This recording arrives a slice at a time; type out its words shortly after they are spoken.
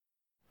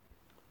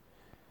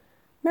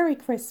Merry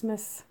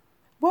Christmas.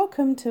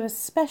 Welcome to a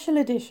special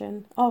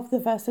edition of The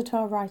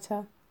Versatile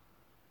Writer.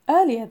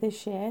 Earlier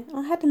this year,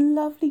 I had a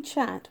lovely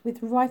chat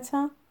with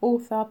writer,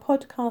 author,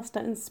 podcaster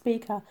and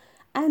speaker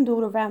and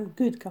all-around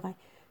good guy,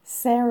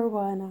 Sarah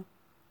Werner.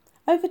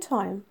 Over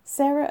time,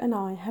 Sarah and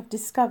I have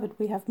discovered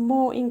we have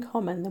more in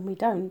common than we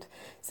don't,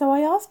 so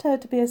I asked her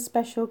to be a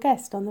special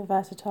guest on The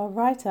Versatile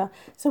Writer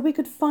so we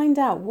could find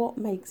out what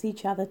makes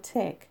each other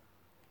tick.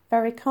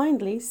 Very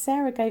kindly,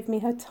 Sarah gave me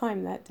her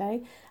time that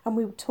day and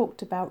we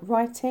talked about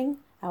writing,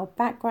 our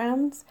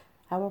backgrounds,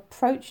 our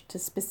approach to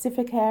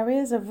specific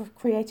areas of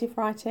creative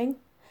writing,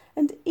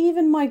 and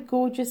even my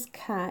gorgeous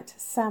cat,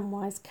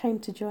 Samwise, came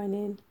to join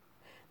in.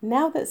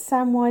 Now that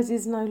Samwise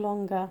is no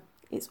longer,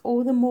 it's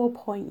all the more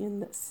poignant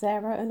that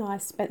Sarah and I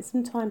spent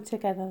some time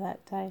together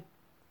that day.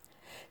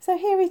 So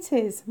here it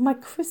is, my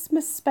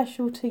Christmas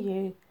special to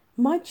you,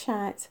 my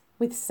chat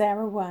with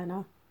Sarah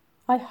Werner.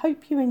 I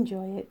hope you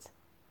enjoy it.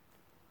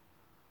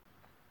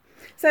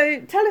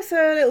 So tell us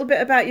a little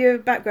bit about your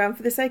background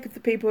for the sake of the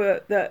people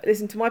that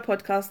listen to my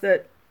podcast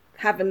that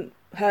haven't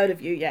heard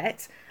of you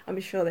yet. I'm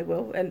sure they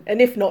will, and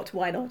if not,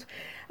 why not?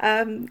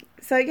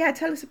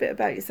 Tell us a bit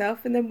about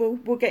yourself, and then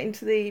we'll get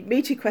into the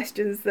meaty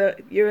questions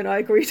that you and I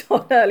agreed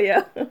on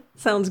earlier.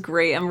 Sounds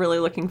great. I'm really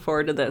looking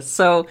forward to this.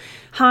 So,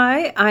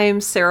 hi,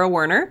 I'm Sarah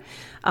Werner,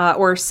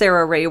 or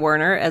Sarah Rhea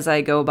Werner, as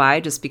I go by,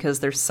 just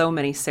because there's so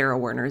many Sarah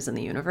Werners in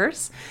the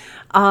universe.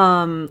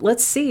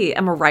 Let's see.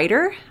 I'm a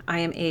writer. I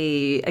am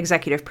a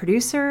executive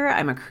producer.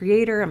 I'm a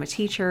creator. I'm a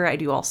teacher. I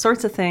do all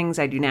sorts of things.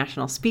 I do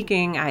national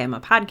speaking. I am a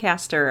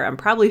podcaster. I'm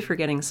probably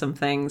forgetting some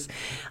things.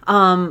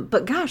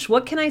 But gosh,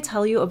 what can I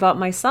tell you about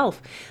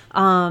myself?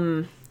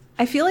 I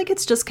feel like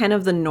it's just kind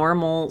of the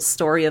normal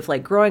story of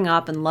like growing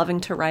up and loving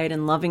to write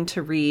and loving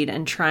to read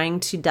and trying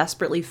to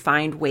desperately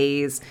find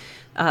ways,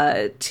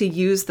 to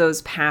use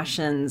those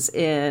passions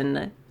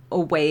in a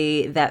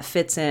way that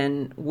fits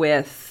in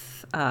with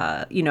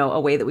a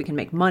way that we can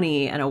make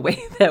money and a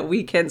way that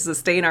we can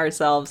sustain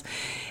ourselves.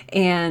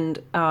 And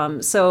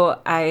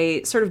so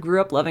I sort of grew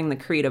up loving the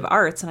creative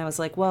arts, and I was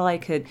like, well, I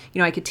could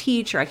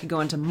teach, or I could go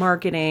into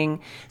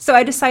marketing. So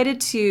I decided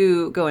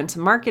to go into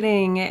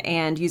marketing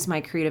and use my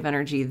creative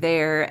energy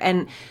there.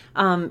 And,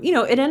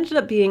 it ended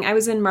up being, I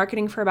was in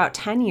marketing for about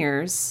 10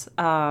 years,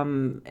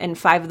 and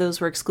 5 of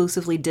those were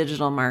exclusively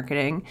digital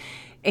marketing.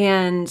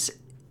 And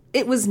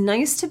it was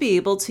nice to be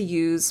able to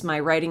use my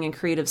writing and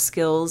creative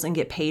skills and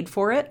get paid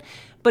for it,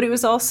 but it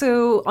was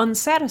also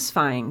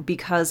unsatisfying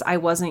because I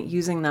wasn't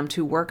using them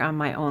to work on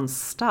my own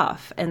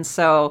stuff. And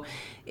so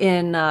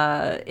in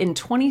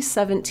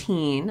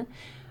 2017,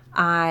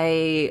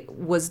 I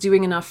was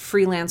doing enough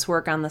freelance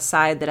work on the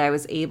side that I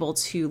was able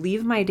to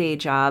leave my day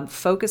job,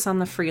 focus on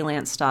the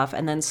freelance stuff,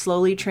 and then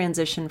slowly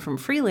transition from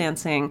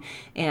freelancing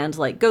and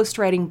like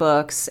ghostwriting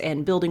books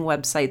and building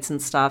websites and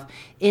stuff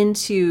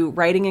into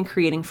writing and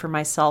creating for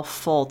myself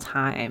full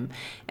time.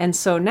 And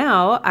so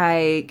now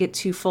I get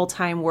to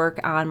full-time work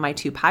on my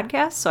 2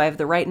 podcasts. So I have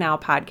the Right Now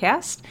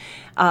podcast,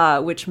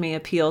 which may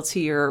appeal to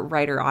your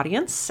writer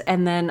audience.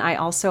 And then I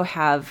also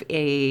have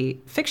a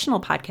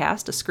fictional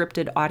podcast, a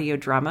scripted audio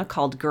drama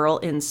called Girl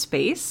in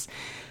Space.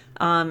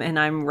 And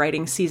I'm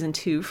writing season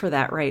 2 for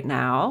that right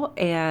now.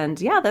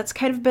 And yeah, that's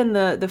kind of been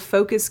the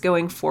focus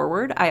going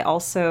forward. I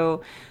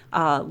also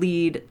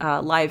lead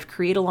live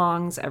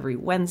create-alongs every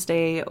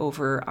Wednesday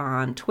over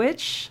on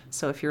Twitch.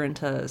 So if you're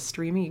into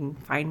streaming, you can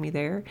find me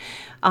there.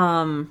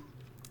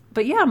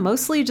 But yeah,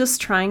 mostly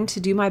just trying to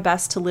do my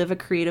best to live a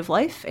creative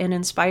life and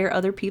inspire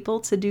other people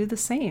to do the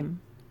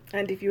same.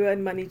 And if you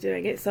earn money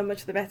doing it, so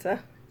much the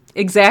better.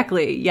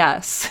 Exactly,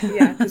 yes.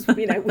 Yeah, because,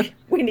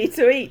 we need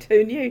to eat.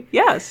 Who knew?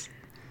 Yes.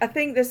 I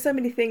think there's so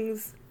many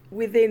things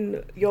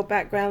within your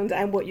background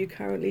and what you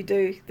currently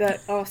do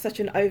that are such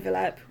an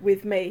overlap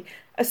with me.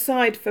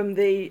 Aside from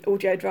the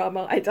audio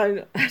drama, I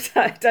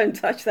don't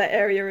touch that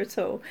area at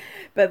all.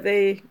 But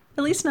at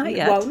least not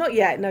yet. Well, not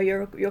yet. No,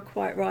 you're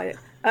quite right.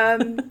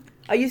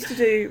 I used to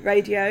do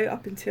radio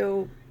up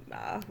until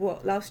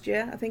last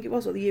year, I think it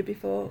was, or the year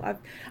before.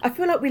 I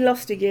feel like we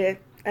lost a year,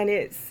 and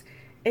it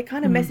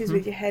kind of messes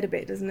with your head a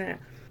bit, doesn't it?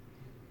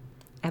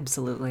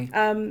 Absolutely.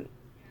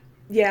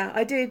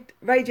 I did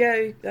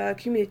radio,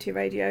 community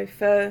radio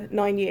for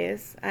 9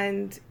 years,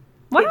 and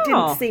wow. It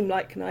didn't seem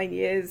like 9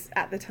 years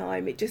at the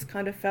time. It just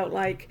kind of felt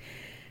like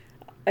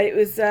it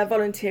was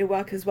volunteer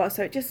work as well,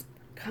 so it just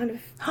kind of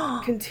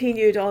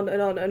continued on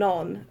and on and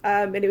on.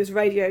 And it was a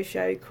radio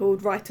show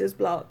called Writer's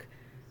Block,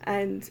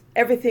 and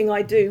everything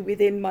I do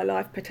within my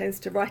life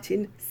pertains to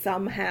writing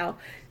somehow.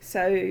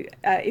 So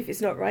if it's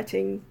not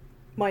writing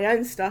my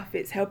own stuff,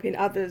 it's helping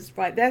others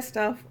write their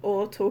stuff,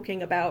 or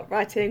talking about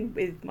writing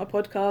with my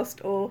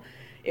podcast, or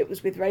it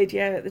was with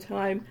radio at the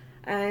time.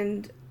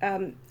 And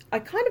I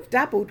kind of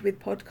dabbled with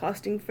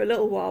podcasting for a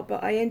little while,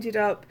 but I ended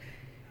up,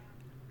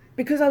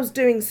 because I was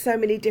doing so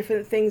many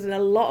different things and a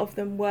lot of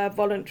them were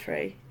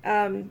voluntary,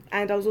 and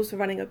I was also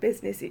running a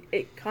business,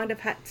 it kind of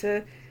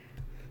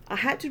I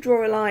had to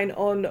draw a line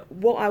on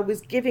what I was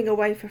giving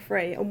away for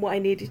free and what I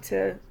needed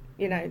to,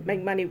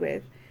 make money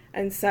with.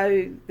 And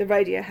so the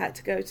radio had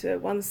to go to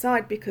one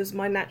side because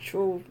my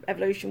natural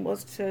evolution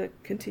was to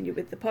continue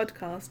with the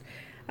podcast.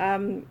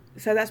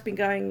 So that's been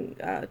going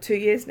 2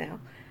 years now.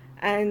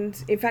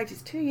 And in fact,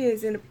 it's 2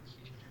 years in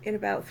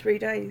about 3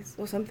 days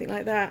or something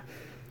like that.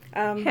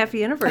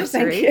 Happy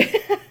anniversary. Thank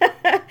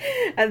you.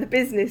 And the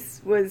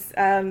business was,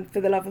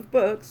 For the Love of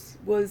Books,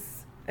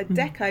 was a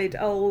decade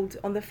old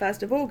on the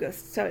 1st of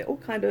August. So it all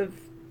kind of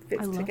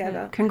fits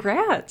together. It.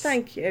 Congrats.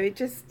 Thank you. It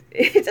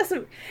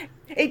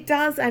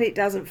does and it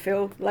doesn't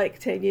feel like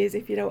 10 years,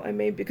 if you know what I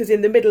mean, because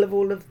in the middle of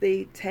all of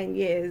the 10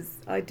 years,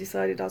 I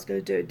decided I was going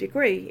to do a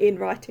degree in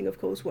writing, of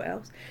course, what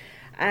else?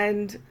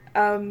 And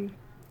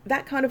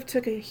that kind of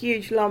took a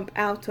huge lump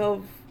out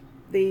of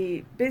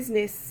the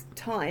business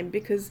time,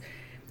 because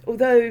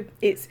although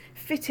it's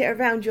fit it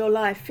around your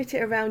life, fit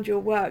it around your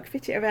work,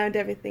 fit it around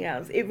everything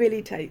else, it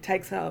really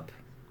takes up,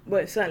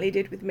 well, it certainly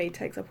did with me,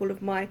 takes up all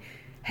of my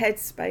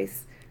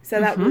headspace. So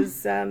that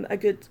was a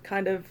good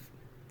kind of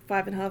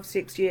 5.5,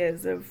 6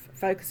 years of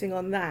focusing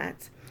on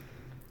that.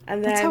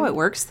 And then, that's how it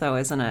works, though,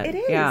 isn't it? It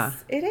is. Yeah.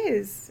 It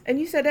is. And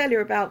you said earlier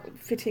about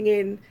fitting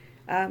in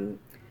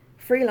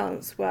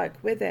freelance work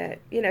with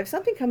it. You know, if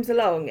something comes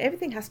along,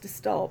 everything has to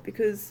stop,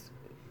 because,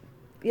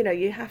 you know,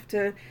 you have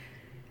to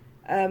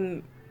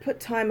put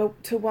time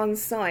to one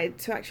side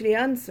to actually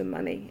earn some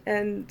money.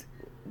 And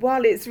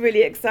while it's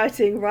really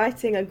exciting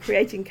writing and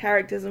creating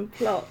characters and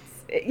plots,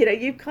 you know,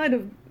 you kind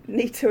of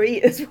need to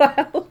eat as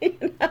well. You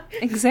know?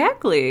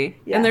 Exactly.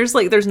 Yeah. And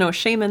there's no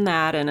shame in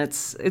that, and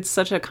it's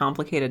such a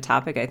complicated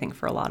topic, I think,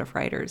 for a lot of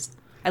writers.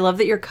 I love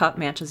that your cup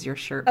matches your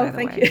shirt, by the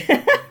way. Thank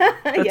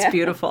you. That's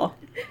beautiful.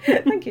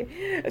 Thank you.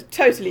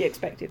 Totally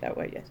expected that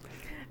way, yes.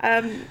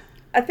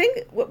 I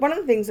think one of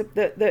the things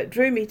that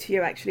drew me to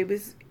you actually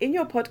was in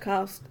your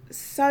podcast,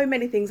 so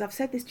many things, I've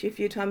said this to you a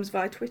few times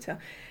via Twitter,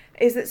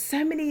 is that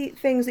so many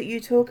things that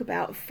you talk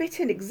about fit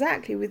in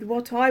exactly with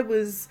what I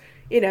was,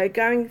 you know,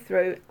 going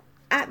through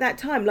at that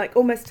time, like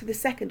almost to the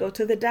second or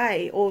to the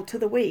day or to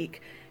the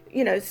week,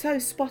 you know, so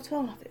spot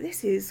on.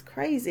 This is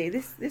crazy.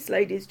 This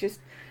lady's just,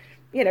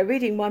 you know,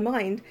 reading my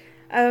mind.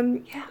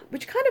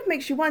 Which kind of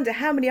makes you wonder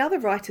how many other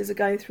writers are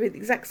going through the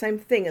exact same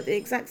thing at the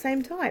exact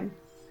same time.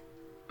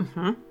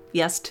 Mm-hmm.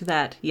 Yes to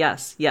that.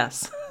 Yes.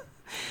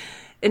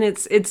 And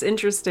it's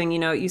interesting, you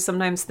know, you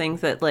sometimes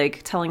think that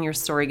like telling your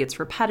story gets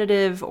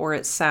repetitive, or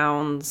it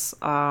sounds,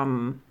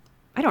 I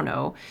don't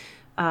know,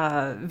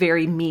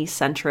 very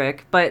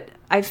me-centric. But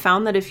I've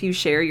found that if you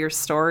share your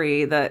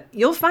story, that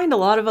you'll find a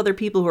lot of other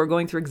people who are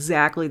going through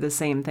exactly the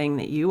same thing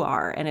that you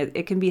are. And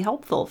it can be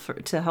helpful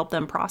to help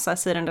them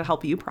process it and to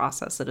help you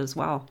process it as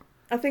well.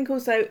 I think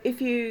also if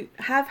you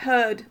have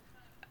heard,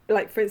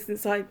 like for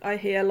instance, I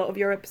hear a lot of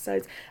your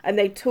episodes and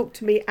they talk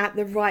to me at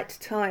the right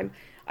time.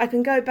 I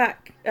can go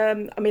back,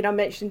 I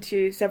mentioned to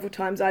you several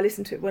times, I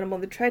listen to it when I'm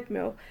on the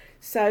treadmill.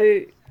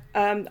 So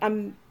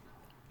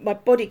my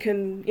body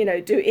can, you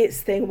know, do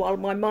its thing while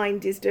my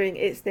mind is doing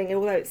its thing. And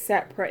although it's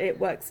separate, it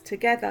works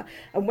together.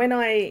 And when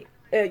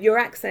your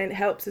accent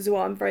helps as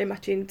well. I'm very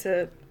much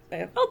into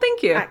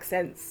thank you.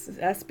 Accents,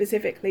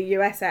 specifically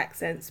US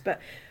accents. But,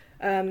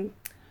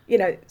 you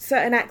know,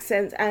 certain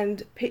accents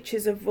and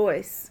pitches of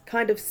voice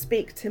kind of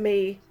speak to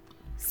me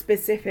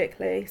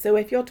specifically. So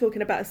if you're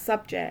talking about a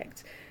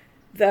subject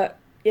that,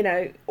 you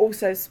know,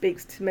 also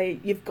speaks to me,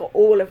 you've got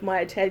all of my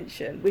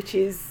attention, which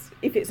is,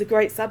 if it's a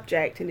great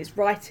subject and it's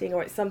writing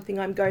or it's something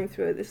I'm going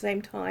through at the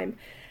same time,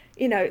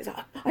 you know, it's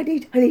like, I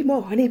need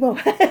more.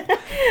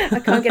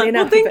 I can't get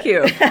enough. Thank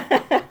you.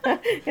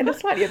 In a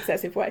slightly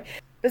obsessive way.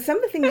 But some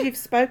of the things you've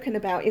spoken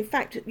about, in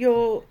fact,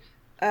 your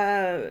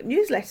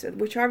newsletter,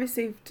 which I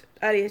received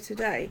earlier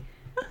today,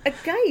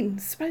 again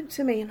spoke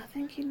to me, and I'm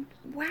thinking,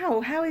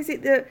 wow, how is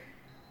it that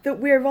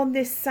we're on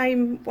this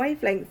same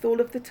wavelength all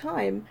of the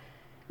time?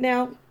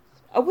 Now,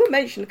 I will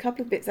mention a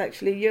couple of bits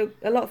actually.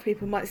 A lot of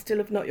people might still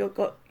have not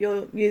got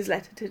your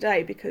newsletter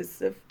today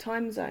because of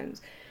time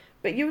zones.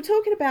 But you were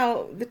talking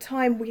about the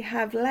time we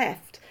have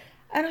left.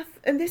 And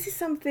this is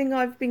something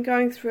I've been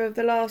going through over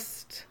the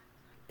last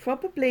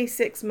probably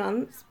 6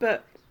 months.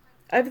 But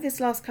over this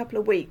last couple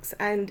of weeks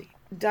and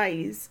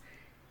days,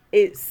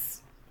 it's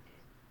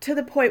to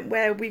the point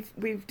where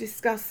we've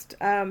discussed,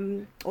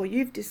 or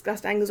you've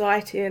discussed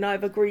anxiety, and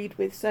I've agreed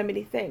with so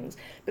many things.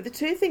 But the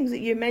two things that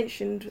you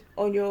mentioned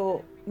on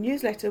your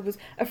newsletter was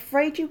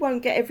afraid you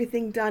won't get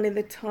everything done in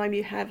the time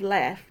you have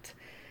left,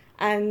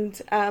 and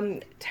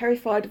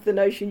terrified of the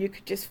notion you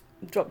could just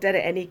drop dead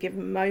at any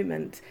given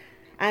moment.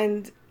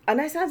 And I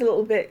know it sounds a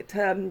little bit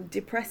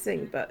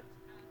depressing, but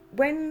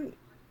when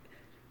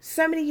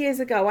so many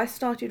years ago I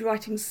started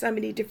writing so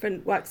many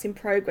different works in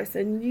progress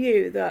and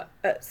knew that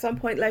at some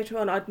point later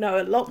on I'd know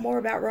a lot more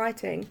about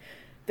writing,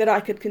 that I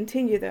could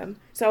continue them.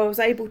 So I was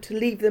able to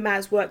leave them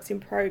as works in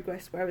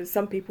progress, whereas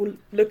some people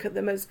look at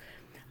them as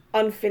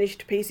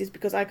unfinished pieces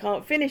because I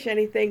can't finish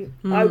anything.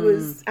 I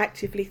was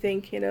actively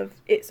thinking of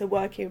it's a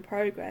work in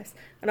progress,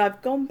 and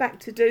I've gone back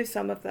to do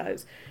some of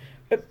those.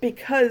 But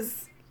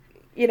because,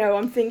 you know,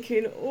 I'm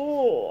thinking,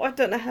 I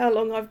don't know how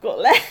long I've got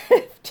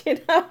left, you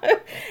know.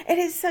 It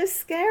is so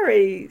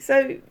scary.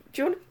 So do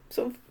you want to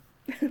sort of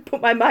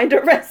put my mind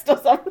at rest or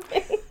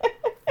something.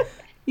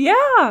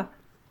 Yeah.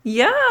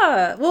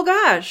 Yeah. Well,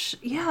 gosh.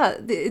 Yeah.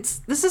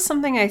 This is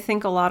something I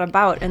think a lot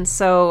about. And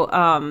so,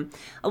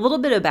 a little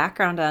bit of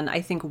background on,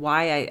 I think,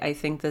 why I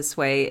think this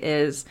way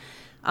is,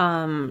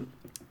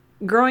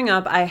 growing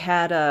up, I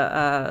had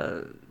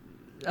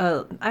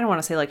I don't want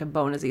to say like a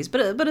bone disease,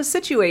 but a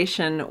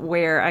situation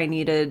where I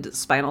needed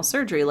spinal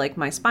surgery. Like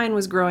my spine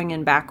was growing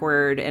in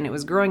backward and it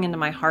was growing into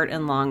my heart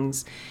and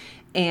lungs.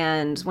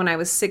 And when I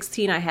was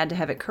 16, I had to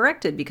have it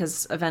corrected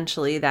because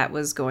eventually that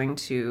was going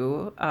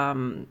to, I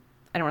don't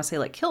want to say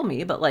like kill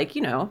me, but like,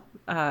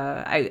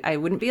 I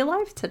wouldn't be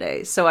alive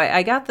today. So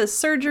I got this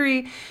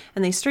surgery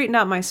and they straightened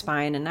out my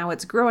spine and now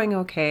it's growing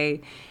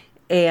okay.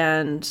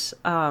 And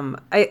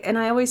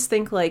I always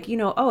think like,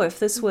 if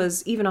this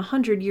was even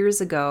 100 years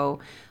ago,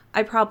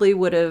 I probably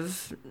would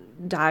have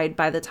died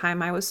by the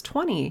time I was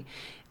 20.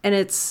 And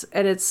it's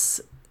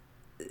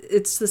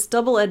this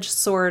double-edged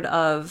sword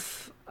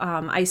of,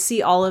 I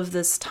see all of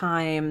this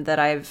time that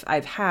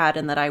I've had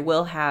and that I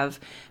will have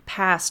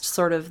past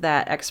sort of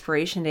that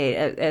expiration date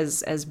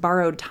as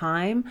borrowed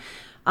time.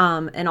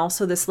 And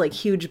also this like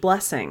huge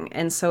blessing.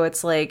 And so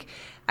it's like,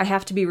 I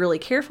have to be really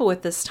careful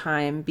with this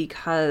time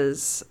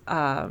because,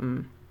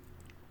 I'm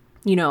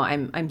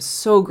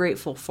so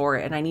grateful for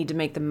it and I need to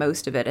make the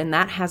most of it. And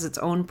that has its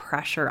own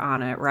pressure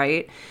on it,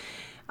 right?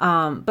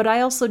 But I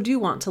also do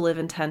want to live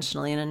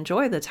intentionally and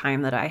enjoy the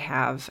time that I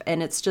have.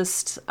 And it's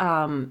just,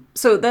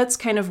 so that's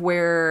kind of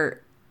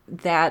where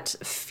that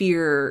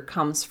fear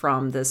comes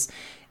from, this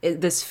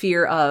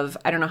fear of,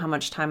 I don't know how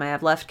much time I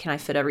have left. Can I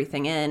fit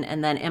everything in?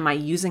 And then am I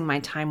using my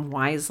time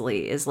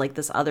wisely is like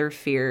this other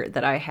fear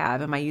that I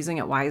have. Am I using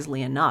it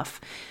wisely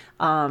enough?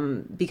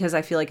 Because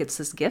I feel like it's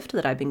this gift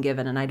that I've been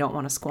given and I don't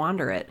want to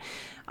squander it.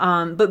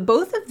 But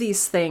both of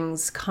these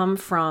things come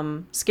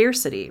from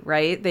scarcity,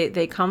 right?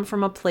 They come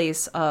from a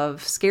place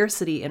of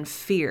scarcity and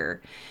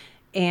fear.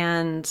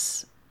 And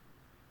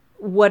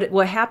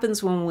what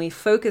happens when we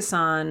focus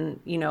on,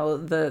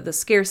 the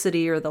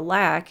scarcity or the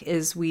lack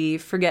is we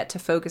forget to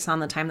focus on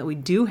the time that we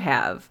do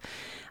have.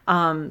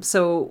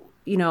 So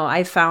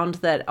I found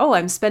that,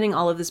 I'm spending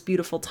all of this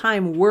beautiful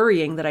time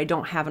worrying that I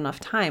don't have enough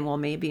time. Well,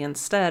 maybe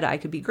instead I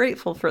could be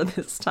grateful for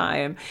this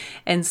time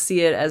and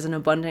see it as an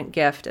abundant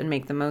gift and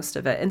make the most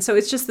of it. And so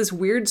it's just this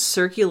weird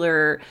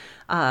circular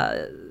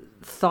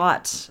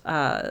thought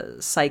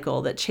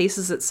cycle that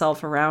chases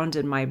itself around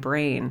in my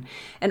brain.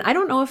 And I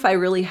don't know if I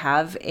really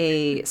have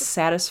a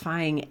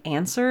satisfying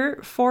answer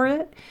for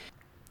it,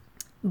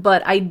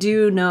 but I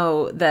do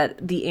know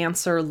that the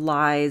answer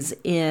lies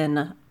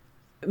in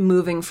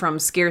moving from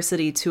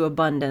scarcity to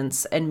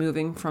abundance and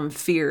moving from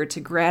fear to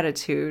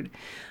gratitude.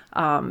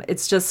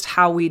 It's just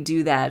how we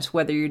do that,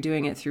 whether you're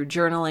doing it through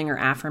journaling or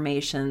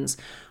affirmations.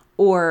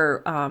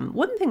 Or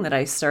one thing that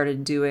I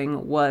started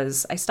doing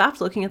was I stopped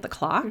looking at the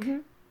clock. Mm-hmm.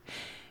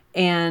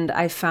 And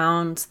I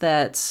found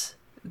that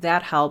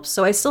helps.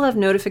 So I still have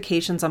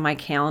notifications on my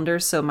calendar.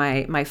 So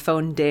my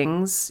phone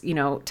dings,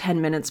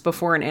 10 minutes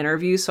before an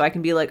interview. So I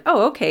can be like,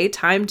 oh, okay,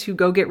 time to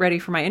go get ready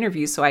for my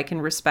interview. So I can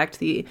respect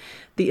the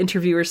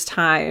interviewer's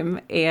time.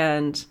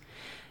 And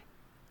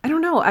I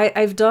don't know,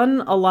 I've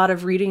done a lot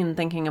of reading and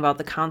thinking about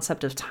the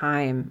concept of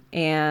time.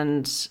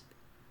 And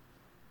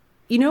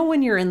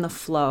when you're in the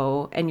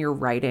flow and you're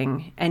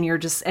writing and you're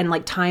just, and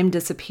like time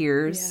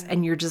disappears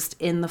and you're just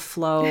in the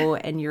flow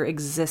and you're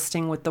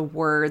existing with the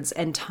words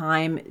and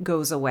time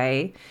goes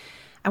away.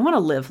 I want to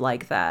live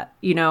like that,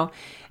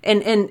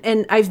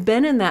 and I've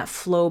been in that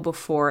flow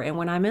before. And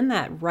when I'm in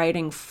that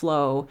writing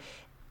flow,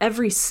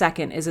 every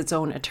second is its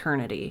own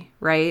eternity.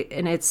 Right.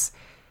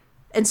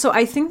 And so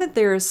I think that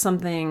there is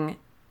something,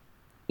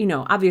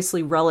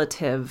 obviously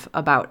relative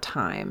about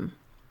time,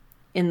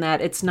 in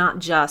that it's not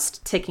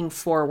just ticking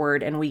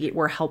forward and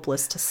we're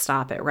helpless to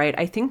stop it, right?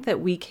 I think that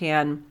we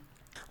can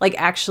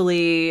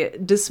actually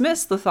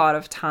dismiss the thought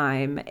of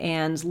time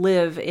and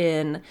live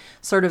in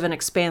sort of an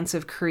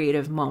expansive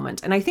creative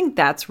moment. And I think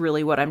that's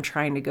really what I'm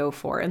trying to go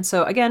for. And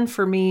so again,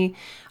 for me,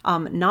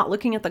 not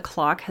looking at the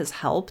clock has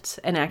helped,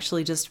 and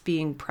actually just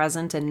being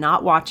present and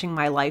not watching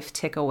my life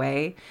tick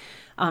away,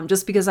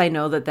 just because I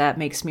know that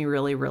makes me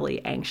really,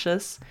 really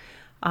anxious.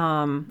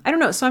 I don't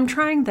know. So I'm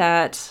trying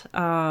that,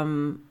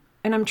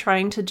 and I'm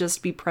trying to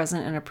just be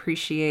present and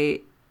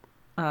appreciate,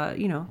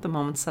 the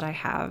moments that I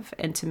have,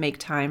 and to make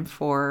time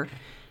for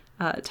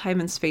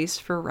time and space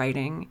for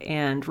writing,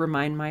 and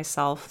remind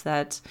myself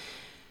that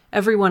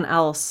everyone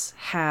else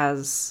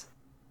has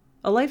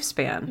a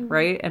lifespan, mm-hmm.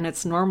 right? And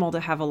it's normal to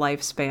have a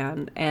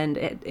lifespan, and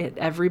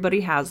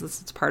everybody has this.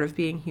 It's part of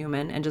being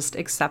human, and just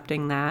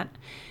accepting that.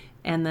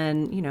 And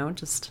then,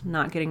 just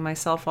not getting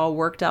myself all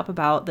worked up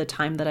about the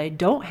time that I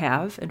don't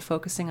have and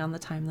focusing on the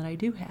time that I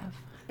do have.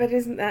 But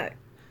isn't that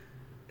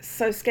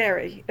so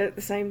scary at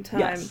the same time?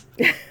 Yes.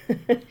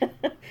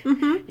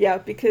 Mm-hmm. Yeah,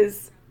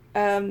 because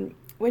when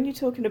you're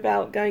talking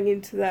about going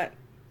into that,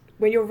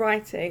 when you're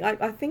writing,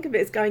 I think of it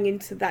as going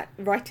into that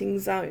writing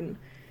zone,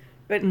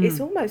 but it's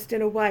almost,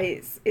 in a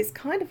way, it's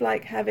kind of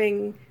like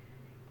having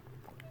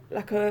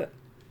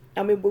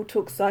we'll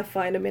talk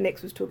sci-fi in a minute,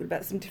 'cause we was talking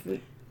about some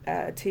different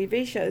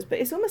TV shows, but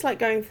it's almost like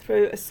going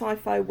through a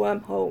sci-fi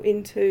wormhole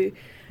into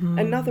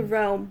another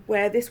realm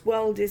where this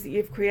world is that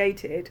you've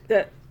created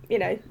that, you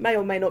know, may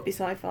or may not be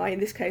sci-fi. In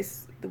this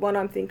case, the one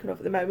I'm thinking of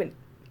at the moment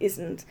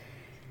isn't.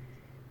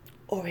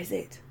 Or is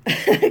it?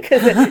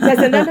 Because there's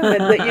an element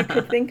that you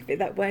could think of it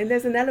that way, and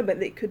there's an element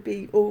that could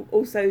be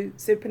also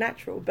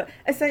supernatural. But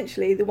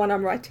essentially, the one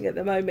I'm writing at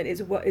the moment is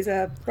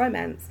a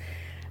romance.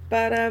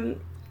 But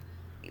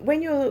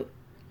when you're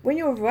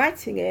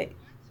writing it,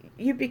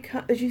 you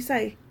become, as you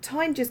say,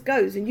 time just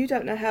goes, and you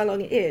don't know how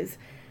long it is.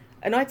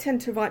 And I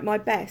tend to write my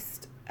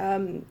best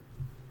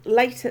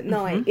late at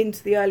night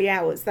into the early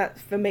hours. That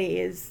for me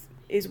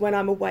is when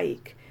I'm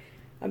awake.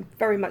 I'm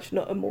very much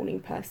not a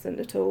morning person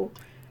at all.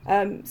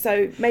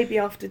 So maybe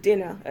after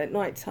dinner at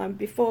night time,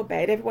 before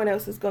bed, everyone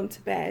else has gone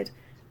to bed,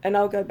 and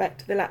I'll go back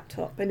to the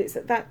laptop, and it's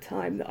at that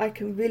time that I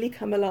can really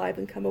come alive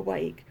and come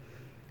awake,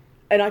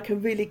 and I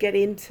can really get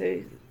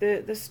into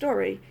the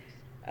story.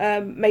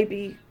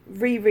 Maybe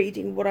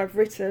rereading what I've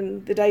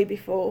written the day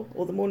before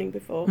or the morning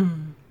before,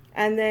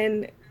 and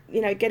then, you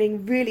know,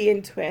 getting really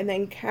into it and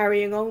then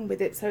carrying on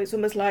with it. So it's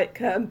almost like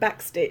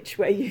backstitch,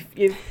 where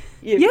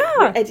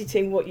you're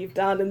editing what you've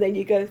done, and then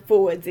you go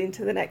forwards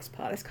into the next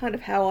part. That's kind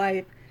of how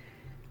I've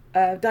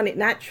done it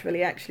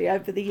naturally, actually,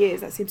 over the years.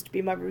 That seems to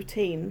be my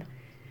routine.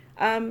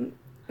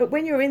 But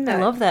when you're in that,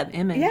 I love that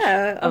image.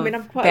 Yeah, I mean,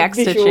 I'm quite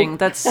backstitching. visual.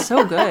 That's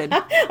so good.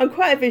 I'm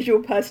quite a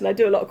visual person. I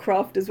do a lot of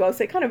craft as well,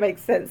 so it kind of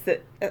makes sense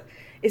that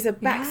it's a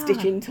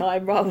backstitching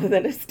time rather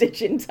than a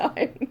stitching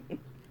time.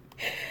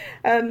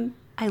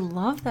 I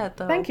love that,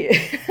 though. Thank you.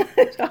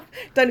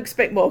 Don't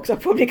expect more, because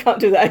I probably can't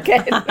do that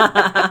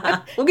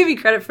again. We'll give you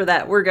credit for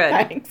that. We're good.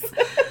 Thanks.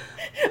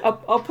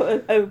 I'll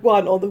put a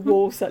 1 on the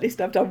wall, so at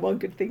least I've done one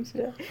good thing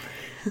today.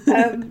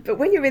 But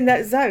when you're in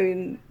that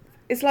zone,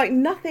 it's like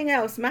nothing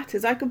else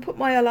matters. I can put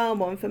my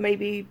alarm on for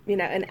maybe, you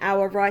know, an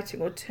hour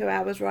writing or 2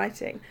 hours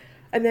writing,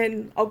 and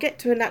then I'll get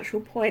to a natural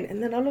point,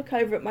 and then I'll look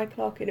over at my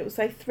clock and it will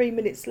say 3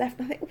 minutes left,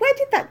 and I think, where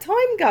did that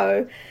time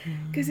go?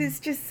 Because it's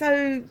just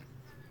so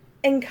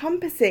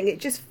encompassing. It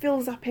just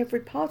fills up every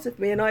part of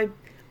me, and I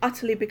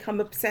utterly become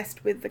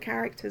obsessed with the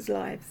characters'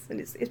 lives, and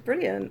it's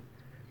brilliant.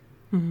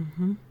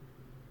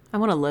 I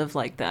want to live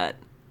like that.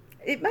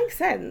 It makes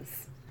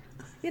sense,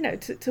 you know,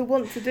 to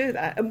want to do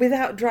that, and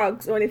without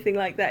drugs or anything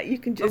like that. You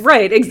can just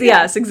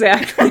Yes,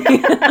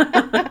 exactly.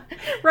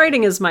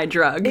 Writing is my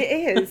drug.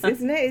 It is,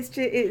 isn't it?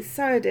 It's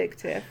so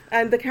addictive,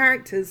 and the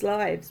characters'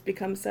 lives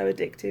become so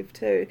addictive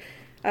too.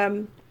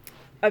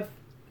 I've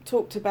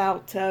talked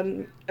about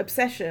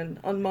obsession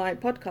on my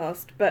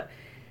podcast, but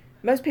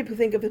most people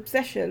think of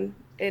obsession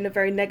in a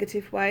very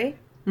negative way,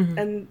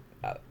 and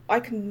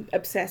I can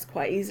obsess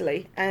quite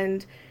easily,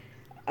 and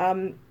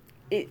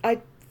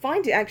I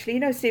find it actually, you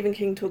know, Stephen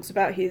King talks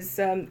about his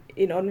on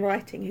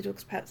writing, he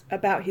talks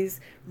about his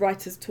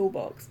writer's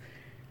toolbox.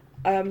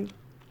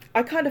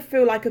 I kind of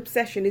feel like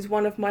obsession is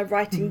one of my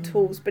writing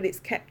tools, but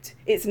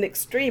it's an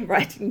extreme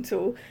writing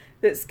tool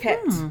that's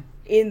kept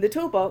in the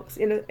toolbox,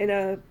 in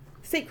a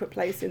secret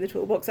place in the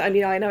toolbox that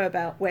only I know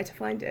about where to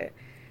find it.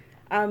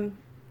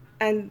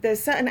 And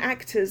there's certain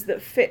actors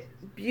that fit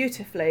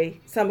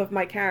beautifully some of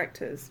my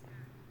characters,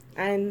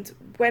 and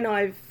when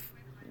I've,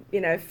 you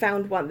know,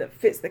 found one that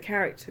fits the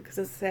character, because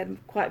as I said, I'm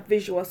quite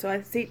visual, so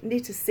I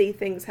need to see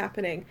things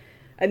happening,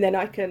 and then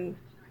I can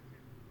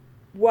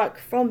work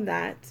from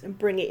that and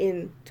bring it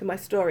in to my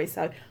story.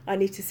 So I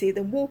need to see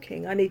them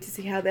walking, I need to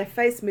see how their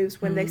face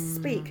moves when they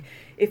speak.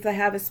 If they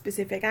have a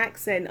specific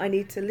accent, I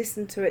need to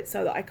listen to it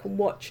so that I can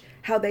watch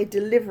how they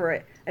deliver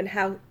it, and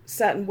how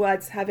certain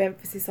words have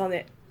emphasis on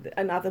it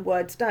and other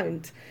words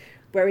don't.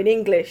 Where in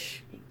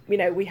English, you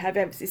know, we have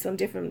emphasis on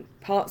different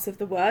parts of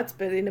the words,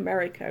 but in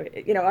America,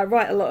 you know, I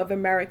write a lot of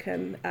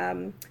American,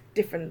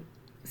 different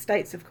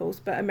states, of course,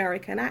 but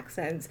American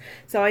accents.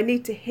 So I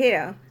need to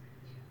hear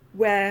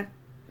where,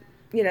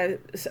 you know,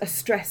 a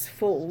stress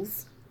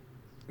falls,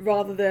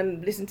 rather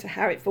than listen to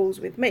how it falls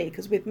with me,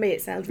 because with me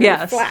it sounds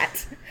really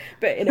flat.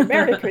 But in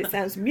America it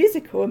sounds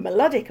musical and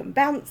melodic and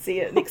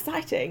bouncy and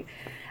exciting,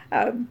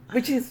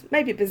 which is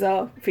maybe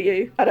bizarre for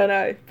you, I don't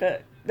know,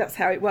 but that's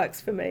how it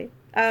works for me.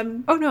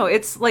 Oh no,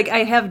 it's like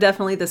I have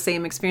definitely the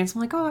same experience.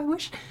 I'm like, oh, I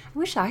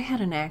wish I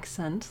had an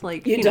accent.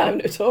 Like you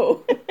don't at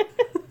all.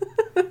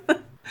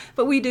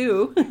 But we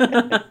do.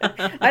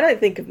 I don't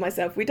think of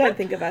myself. We don't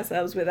think of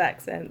ourselves with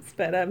accents,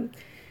 but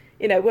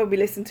you know, when we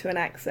listen to an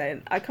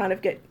accent, I kind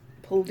of get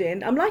pulled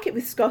in. I'm like it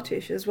with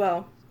Scottish as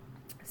well.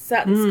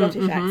 Certain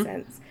Scottish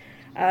accents,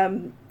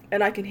 and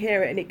I can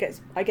hear it,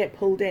 and I get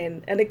pulled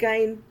in. And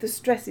again, the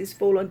stresses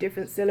fall on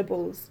different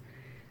syllables,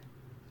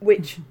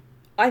 which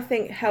I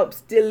think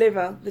helps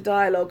deliver the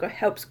dialogue, or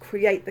helps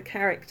create the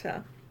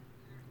character.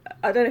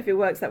 I don't know if it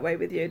works that way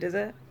with you, does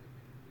it?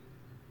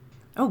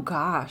 Oh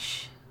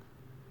gosh.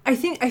 I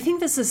think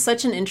this is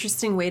such an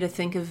interesting way to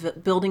think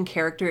of building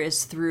character,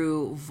 is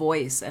through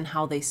voice and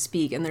how they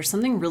speak. And there's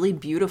something really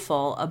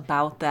beautiful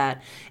about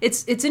that.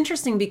 It's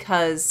interesting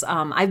because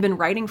I've been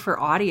writing for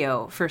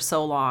audio for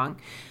so long.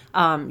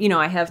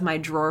 I have my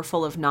drawer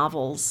full of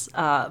novels,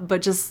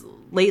 but just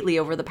lately,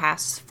 over the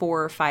past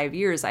 4 or 5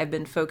 years, I've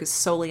been focused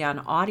solely on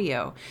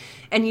audio.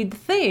 And you'd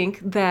think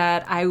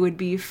that I would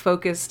be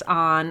focused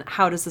on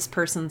how does this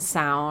person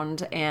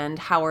sound and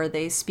how are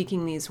they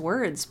speaking these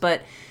words.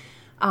 But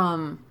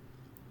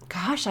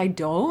gosh, I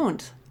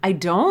don't.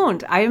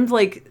 I'm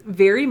like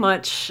very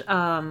much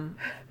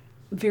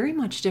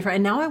different.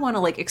 And now I want to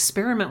like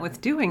experiment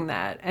with doing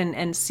that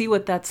and see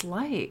what that's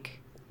like.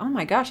 Oh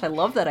my gosh, I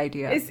love that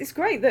idea. It's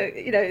great that,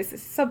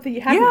 it's something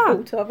you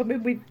haven't thought of. I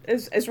mean, we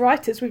as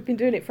writers, we've been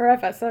doing it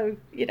forever. So,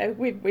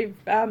 we've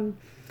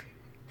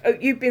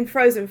you've been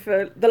frozen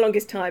for the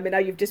longest time and now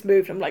you've just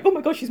moved. I'm like, oh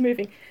my gosh, she's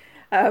moving.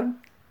 I'm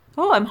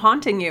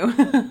haunting you.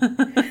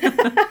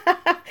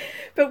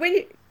 But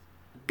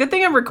good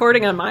thing I'm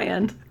recording on my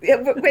end.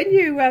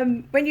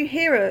 When you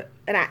hear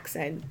an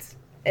accent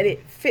and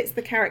it fits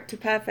the character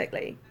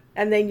perfectly,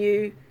 and then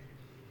you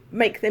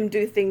make them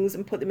do things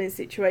and put them in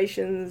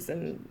situations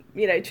and,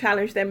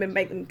 challenge them and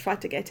make them try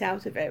to get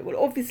out of it. Well,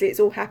 obviously it's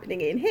all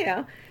happening in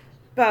here,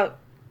 but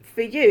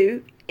for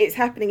you, it's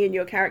happening in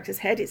your character's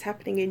head, it's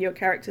happening in your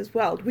character's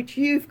world, which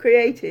you've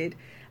created.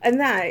 And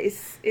that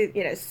is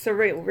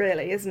surreal,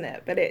 really, isn't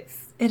it? But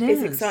it's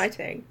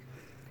exciting.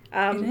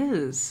 It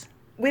is.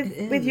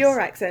 With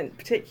your accent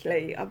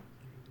particularly,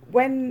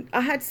 when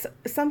I had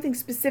something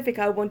specific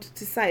I wanted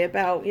to say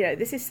about,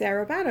 this is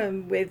Sarah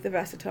Rhea with the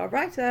Versatile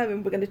Writer,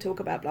 and we're going to talk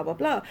about blah, blah,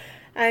 blah.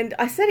 And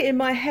I said it in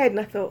my head,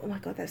 and I thought, oh my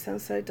God, that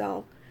sounds so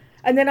dull.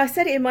 And then I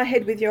said it in my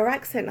head with your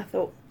accent, and I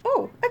thought,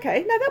 oh,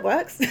 okay, no, that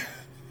works.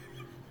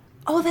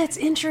 Oh, that's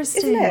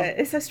interesting. Isn't it?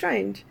 It's so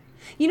strange.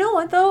 You know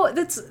what, though?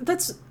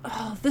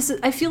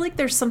 I feel like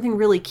there's something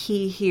really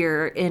key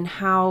here in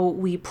how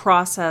we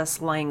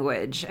process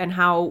language and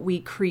how we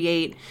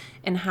create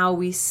and how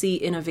we see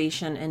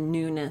innovation and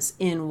newness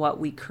in what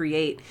we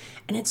create.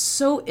 And it's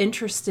so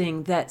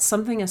interesting that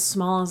something as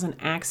small as an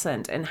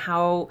accent and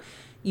how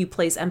you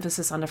place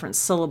emphasis on different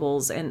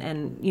syllables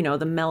and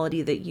the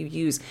melody that you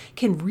use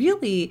can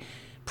really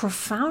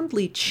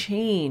profoundly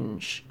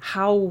change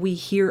how we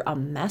hear a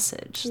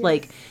message. Yes.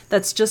 Like,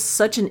 that's just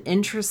such an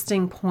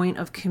interesting point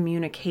of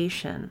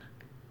communication.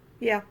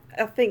 Yeah,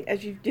 I think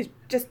as you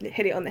just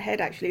hit it on the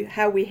head, actually,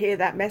 how we hear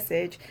that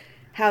message,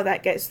 how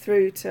that gets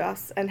through to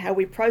us and how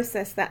we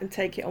process that and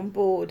take it on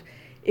board.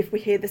 If we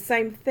hear the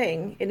same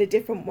thing in a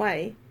different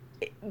way,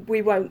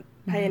 we won't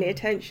pay any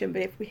attention.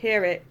 But if we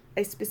hear it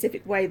a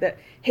specific way that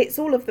hits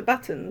all of the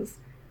buttons,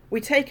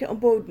 we take it on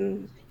board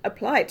and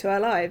apply it to our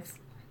lives.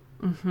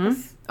 Mm-hmm.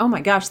 Oh my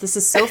gosh, this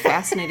is so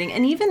fascinating.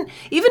 And even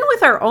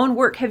with our own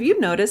work, have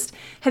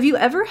you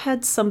ever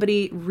had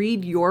somebody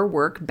read your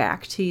work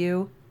back to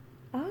you?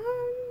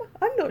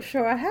 I'm not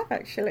sure I have,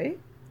 actually.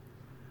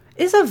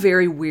 It's a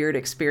very weird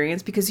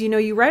experience because,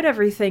 you write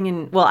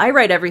everything I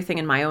write everything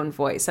in my own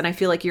voice. And I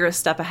feel like you're a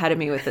step ahead of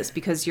me with this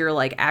because you're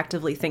like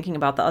actively thinking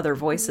about the other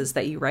voices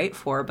that you write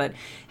for. But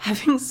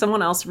having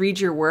someone else read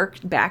your work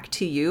back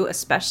to you,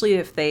 especially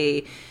if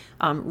they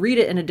read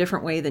it in a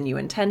different way than you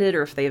intended,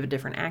 or if they have a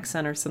different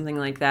accent or something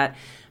like that,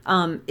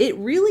 it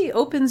really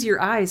opens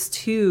your eyes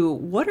to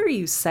what are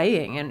you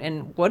saying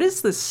and what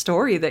is the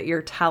story that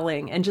you're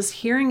telling, and just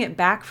hearing it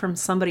back from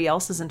somebody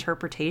else's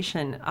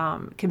interpretation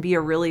can be a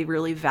really,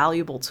 really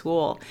valuable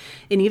tool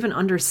in even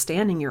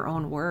understanding your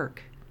own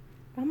work.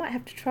 I might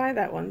have to try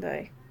that one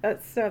day.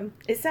 That's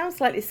it sounds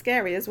slightly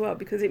scary as well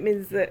because it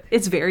means that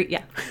it's very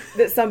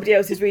that somebody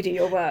else is reading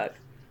your work.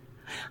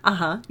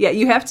 Yeah,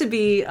 you have to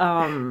be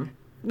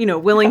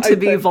willing to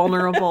be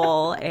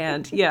vulnerable,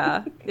 and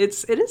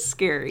it is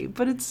scary,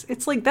 but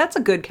it's like that's a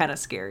good kind of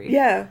scary.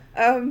 Yeah.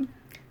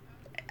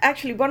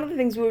 Actually, one of the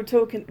things we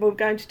were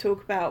going to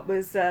talk about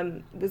was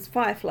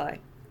Firefly,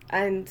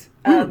 and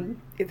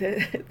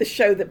the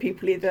show that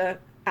people either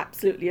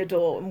absolutely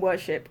adore and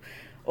worship,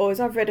 or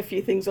as I've read a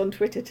few things on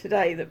Twitter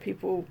today that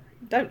people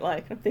don't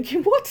like. I'm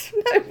thinking, what?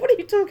 No, what are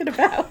you talking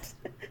about?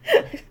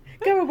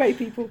 Go away,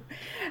 people.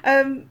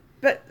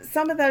 But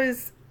some of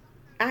those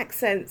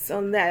accents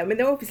on there, I mean,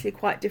 they're obviously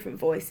quite different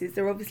voices,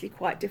 they're obviously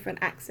quite different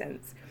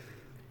accents.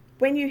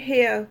 When you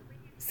hear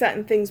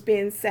certain things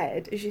being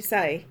said, as you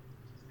say,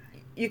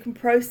 you can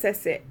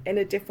process it in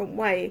a different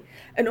way.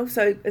 And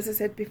also, as I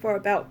said before,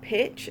 about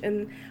pitch,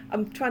 and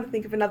I'm trying to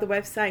think of another way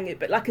of saying it,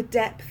 but like a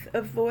depth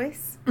of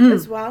voice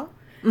as well.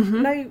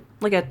 Mm-hmm. No,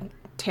 like a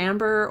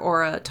timbre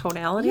or a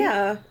tonality?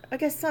 Yeah, I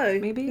guess so.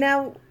 Maybe.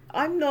 Now,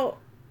 I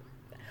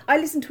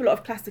listen to a lot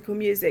of classical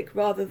music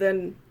rather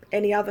than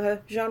any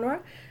other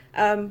genre.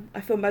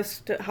 I feel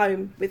most at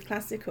home with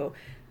classical,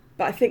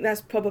 but I think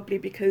that's probably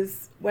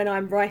because when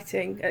I'm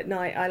writing at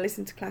night, I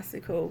listen to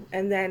classical,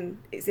 and then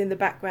it's in the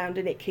background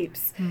and it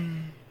keeps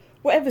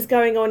whatever's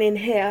going on in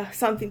here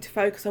something to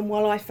focus on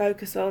while I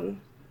focus on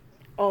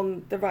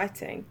the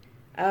writing.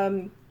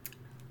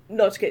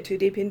 Not to get too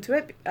deep into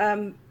it,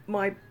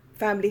 my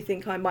family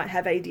think I might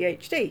have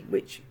ADHD,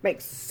 which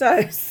makes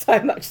so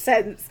much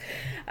sense.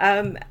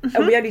 And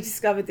we only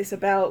discovered this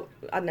about,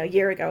 I don't know, a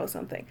year ago or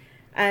something.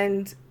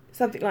 And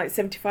something like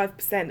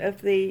 75%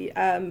 of the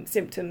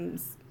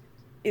symptoms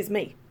is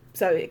me.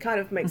 So it kind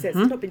of makes sense.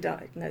 It's not been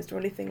diagnosed or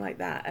anything like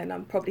that, and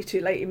I'm probably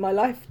too late in my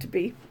life to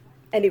be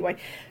anyway.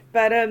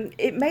 But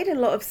it made a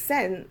lot of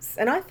sense,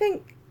 and I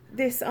think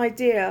this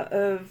idea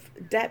of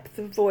depth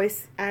of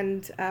voice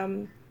and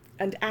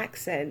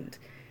accent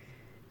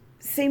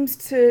seems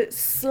to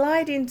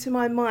slide into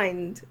my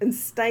mind and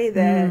stay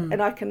there,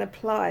 and I can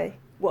apply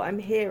what I'm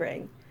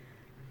hearing.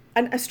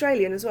 And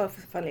Australian as well,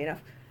 funnily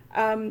enough.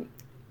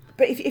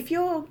 But if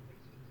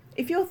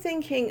you're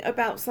thinking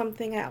about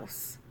something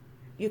else,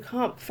 you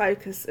can't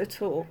focus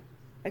at all.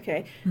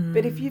 Okay,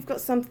 but if you've got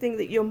something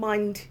that your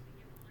mind,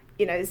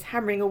 is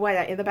hammering away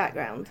at in the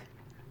background,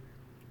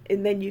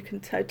 and then you can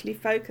totally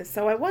focus.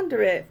 So I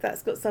wonder if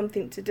that's got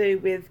something to do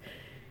with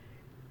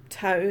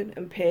tone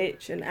and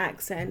pitch and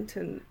accent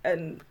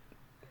and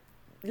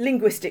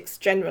linguistics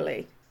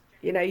generally.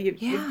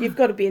 You've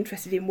got to be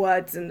interested in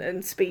words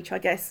and speech, I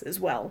guess, as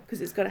well,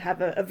 because it's got to have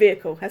a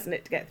vehicle, hasn't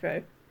it, to get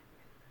through.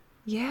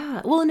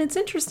 Yeah. Well, and it's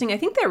interesting. I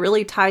think that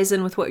really ties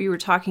in with what you were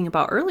talking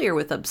about earlier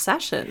with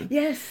obsession.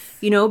 Yes.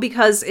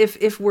 Because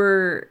if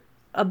we're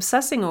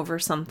obsessing over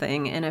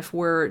something and if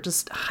we're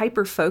just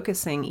hyper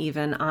focusing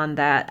even on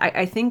that,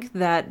 I think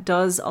that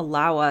does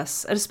allow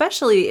us,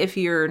 especially if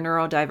you're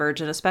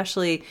neurodivergent,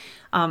 especially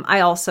I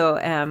also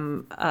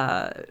am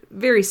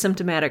very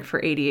symptomatic for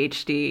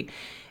ADHD,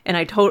 and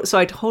I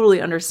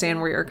totally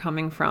understand where you're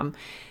coming from.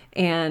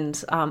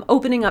 And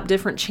opening up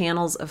different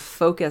channels of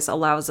focus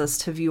allows us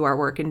to view our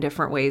work in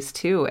different ways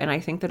too. And I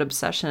think that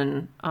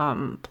obsession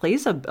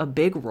plays a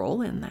big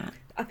role in that.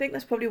 I think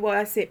that's probably why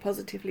I see it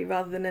positively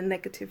rather than a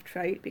negative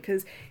trait,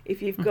 because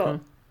if you've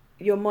got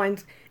your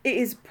mind, it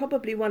is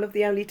probably one of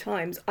the only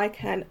times I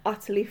can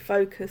utterly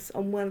focus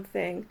on one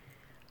thing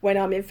when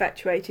I'm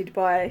infatuated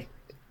by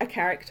a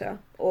character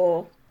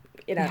or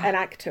an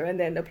actor, and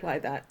then apply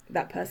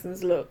that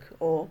person's look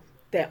or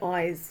their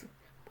eyes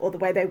or the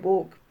way they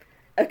walk,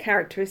 a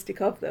characteristic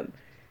of them,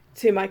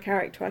 to my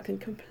character. I can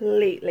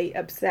completely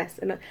obsess,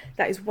 and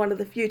that is one of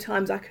the few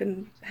times I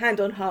can, hand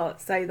on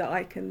heart, say that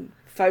I can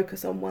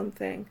focus on one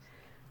thing,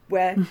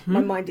 where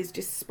my mind is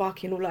just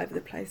sparking all over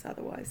the place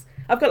otherwise.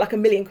 I've got like a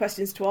million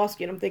questions to ask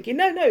you, and I'm thinking,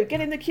 no,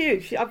 get in the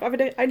queue. I've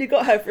only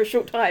got her for a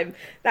short time,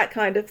 that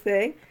kind of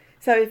thing.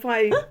 So if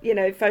I,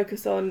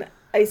 focus on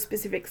a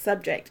specific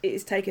subject, it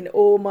is taking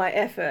all my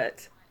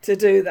effort to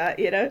do that,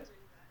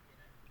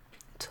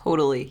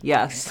 Totally,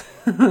 yes.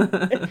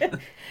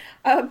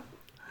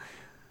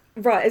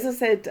 Right, as I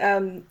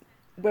said,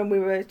 when we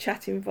were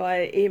chatting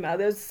via email,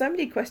 there was so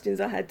many questions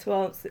I had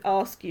to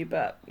ask you,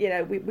 but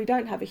we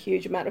don't have a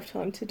huge amount of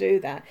time to do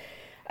that.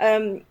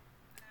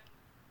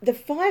 The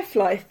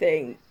Firefly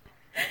thing.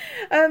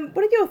 What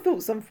are your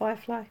thoughts on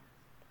Firefly?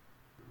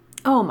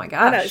 Oh my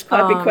gosh! I know it's quite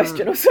a big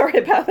question. I'm sorry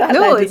about that.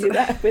 No,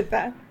 with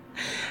that.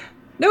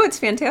 No, it's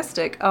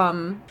fantastic.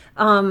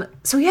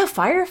 So yeah,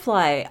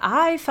 Firefly.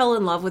 I fell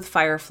in love with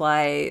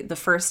Firefly the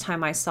first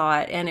time I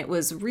saw it, and it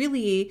was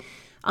really,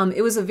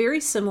 it was a very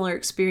similar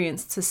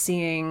experience to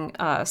seeing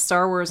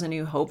Star Wars: A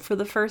New Hope for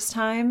the first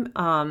time.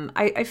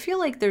 I feel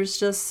like there's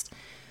just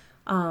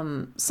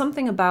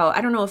something about,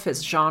 I don't know if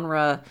it's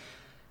genre,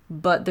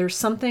 but there's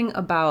something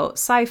about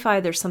sci-fi,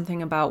 there's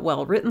something about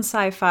well-written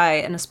sci-fi,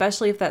 and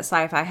especially if that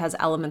sci-fi has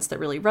elements that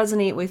really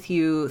resonate with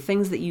you,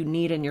 things that you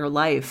need in your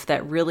life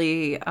that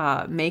really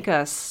make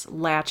us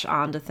latch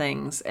onto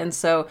things. And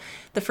so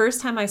the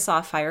first time I saw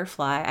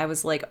Firefly, I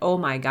was like, oh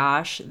my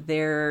gosh,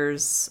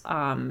 there's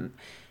a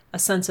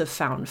sense of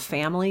found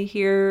family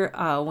here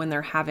when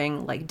they're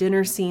having like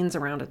dinner scenes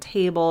around a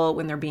table,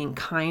 when they're being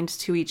kind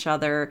to each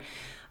other.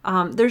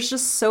 There's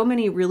just so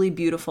many really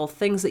beautiful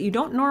things that you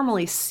don't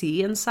normally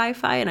see in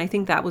sci-fi, and I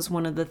think that was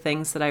one of the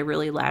things that I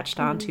really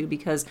latched onto,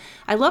 because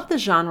I love the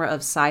genre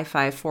of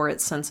sci-fi for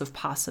its sense of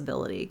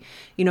possibility.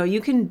 You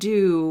can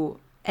do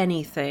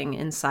anything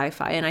in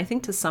sci-fi, and I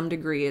think to some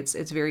degree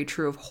it's very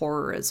true of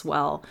horror as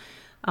well.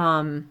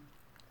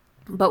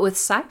 But with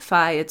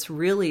sci-fi, it's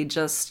really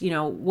just,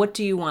 what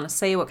do you want to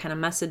say? What kind of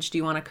message do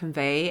you want to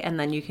convey? And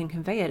then you can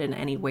convey it in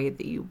any way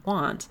that you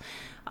want.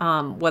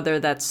 Whether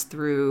that's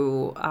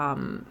through,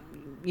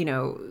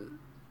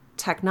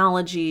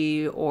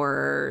 technology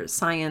or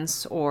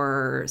science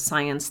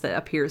that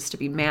appears to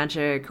be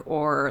magic,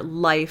 or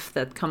life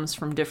that comes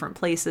from different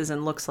places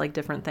and looks like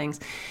different things.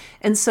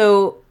 And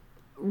so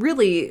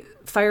really,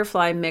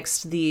 Firefly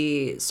mixed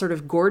the sort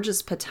of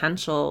gorgeous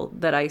potential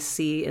that I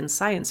see in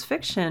science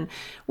fiction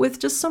with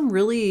just some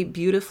really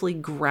beautifully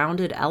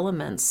grounded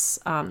elements,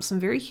 some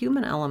very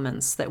human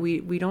elements that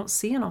we don't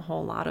see in a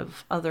whole lot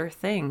of other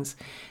things.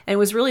 And it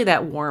was really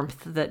that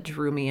warmth that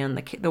drew me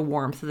in, the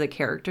warmth of the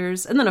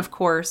characters. And then, of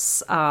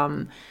course,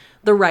 the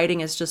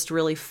writing is just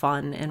really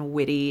fun and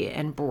witty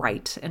and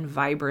bright and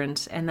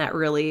vibrant, and that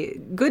really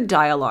good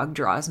dialogue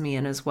draws me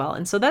in as well.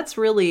 And so that's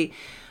really...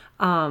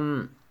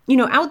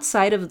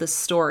 outside of the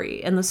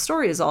story, and the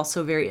story is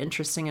also very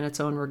interesting in its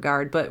own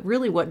regard, but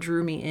really what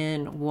drew me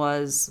in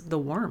was the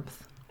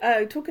warmth.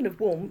 Talking of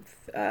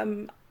warmth,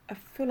 I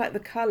feel like the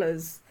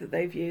colours that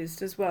they've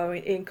used as well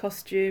in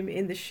costume,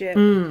 in the ship,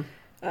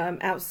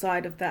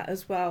 outside of that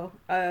as well,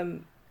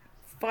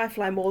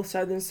 Firefly more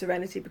so than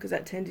Serenity, because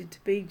that tended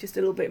to be just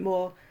a little bit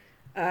more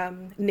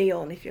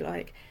neon, if you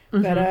like.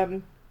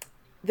 But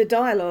the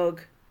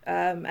dialogue,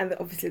 and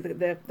obviously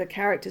the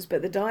characters,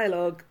 but the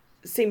dialogue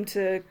seemed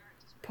to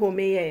pull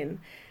me in.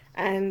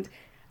 And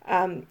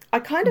I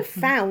kind of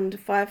found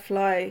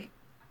Firefly,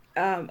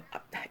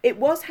 it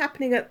was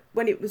happening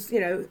when it was,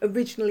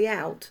 originally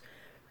out,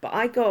 but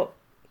I got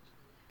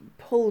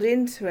pulled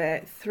into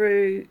it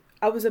through,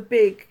 I was a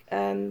big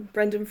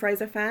Brendan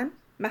Fraser fan,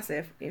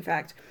 massive, in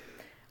fact.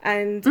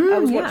 And I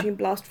was watching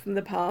Blast from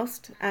the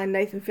Past, and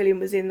Nathan Fillion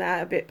was in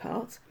that a bit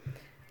part.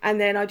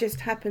 And then I just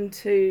happened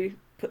to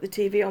put the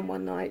TV on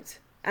one night,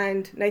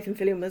 and Nathan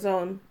Fillion was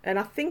on, and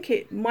I think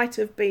it might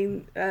have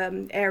been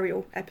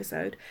Ariel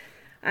episode.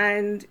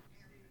 And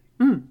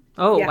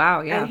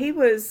wow, yeah. And he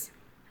was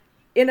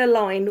in a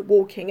line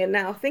walking, and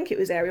now I think it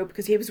was Ariel,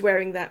 because he was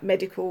wearing that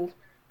medical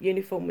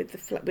uniform with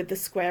the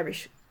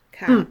squarish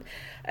cap.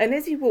 And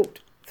as he walked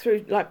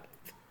through, like,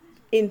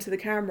 into the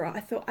camera, I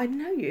thought, I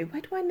know you.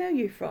 Where do I know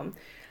you from?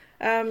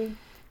 And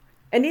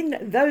in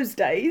those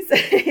days,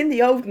 in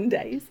the olden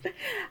days,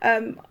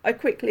 I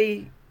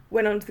quickly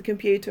went onto the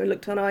computer and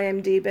looked on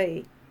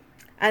IMDb,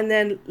 and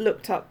then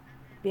looked up,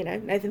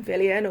 Nathan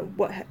Fillion, or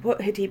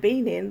what had he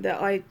been in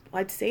that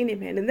I'd seen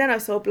him in. And then I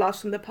saw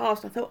Blast from the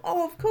Past. I thought,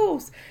 oh, of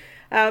course.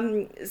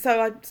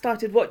 So I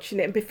started watching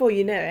it, and before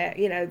you know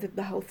it,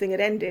 the whole thing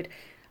had ended.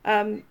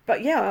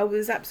 But yeah, I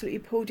was absolutely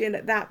pulled in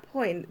at that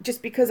point,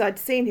 just because I'd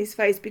seen his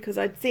face, because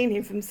I'd seen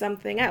him from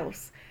something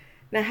else.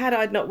 Now, had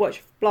I not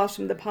watched Blast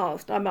from the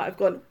Past, I might have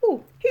gone,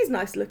 oh, he's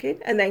nice looking,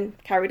 and then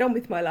carried on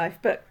with my life.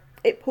 But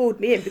it pulled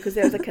me in because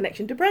there was a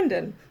connection to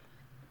Brendan.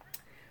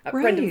 Right.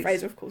 Brendan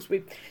Fraser, of course.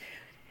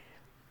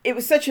 It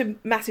was such a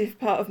massive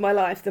part of my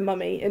life, The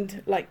Mummy,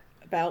 and like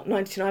about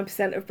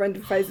 99% of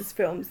Brendan Fraser's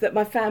films, that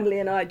my family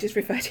and I just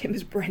refer to him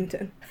as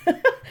Brendan.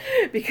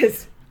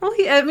 Because... Well,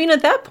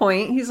 at that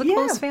point, he's a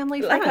close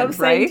family friend, like I was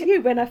saying to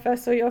you when I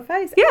first saw your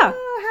face. Yeah.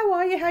 Oh, how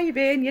are you? How you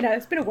been?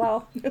 It's been a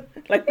while.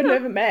 Like we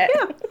never met.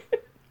 Yeah.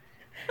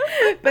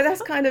 But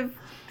that's kind of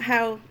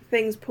how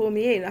things pull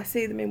me in. I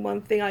see them in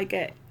one thing, I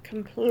get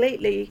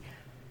completely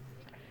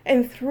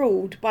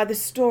enthralled by the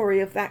story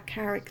of that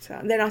character,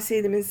 and then I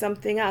see them in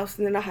something else,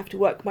 and then I have to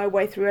work my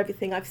way through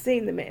everything I've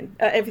seen them in,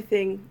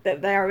 everything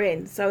that they are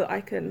in, so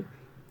I can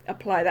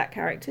apply that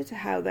character to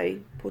how they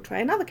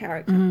portray another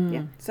character.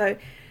 Yeah. So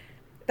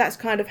that's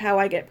kind of how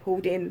I get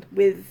pulled in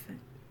with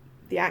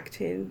the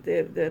acting,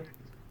 the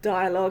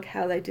dialogue,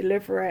 how they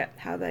deliver it,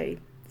 how they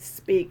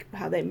speak,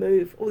 how they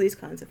move, all these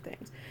kinds of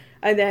things.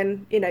 And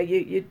then,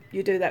 you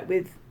do that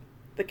with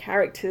the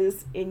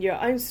characters in your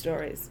own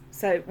stories.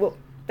 So, well,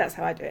 that's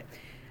how I do it.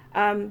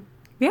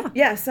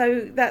 Yeah,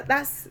 so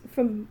that's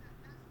from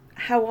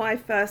how I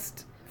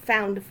first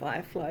found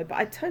Firefly. But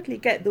I totally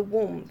get the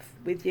warmth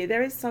with you.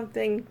 There is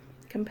something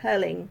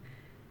compelling.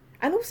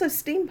 And also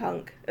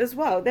steampunk as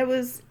well. There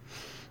was...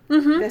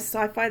 There's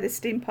sci-fi, there's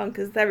steampunk,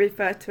 as they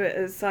refer to it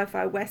as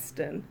sci-fi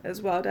western as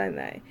well, don't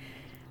they?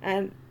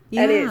 And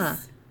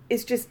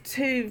it's just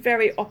two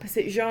very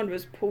opposite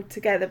genres pulled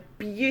together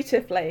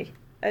beautifully,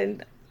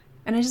 and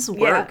it just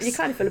works. Yeah, you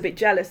kind of feel a bit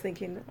jealous,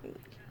 thinking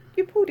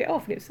you pulled it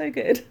off and it was so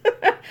good.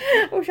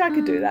 I wish I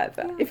could do that,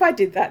 but if I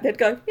did that, they'd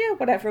go, yeah,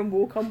 whatever, and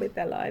walk on with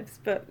their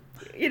lives. But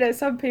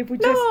some people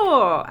just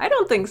no, I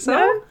don't think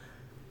so.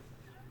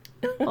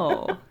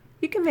 No.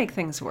 You can make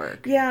things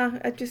work. Yeah,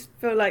 I just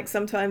feel like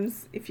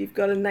sometimes if you've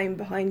got a name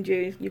behind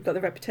you, you've got the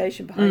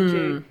reputation behind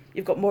you,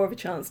 you've got more of a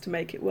chance to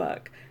make it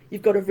work.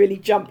 You've got to really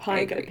jump high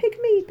and go,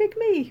 pick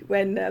me,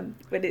 when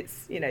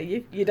it's,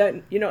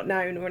 you're not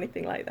known or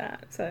anything like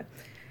that. So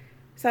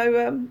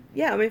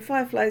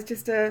Firefly is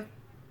just you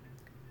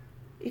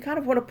kind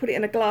of want to put it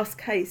in a glass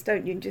case,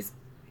 don't you, and just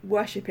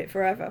worship it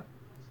forever.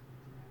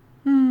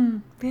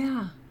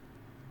 Yeah.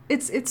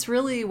 It's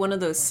really one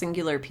of those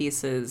singular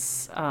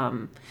pieces,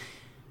 and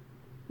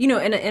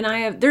I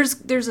have,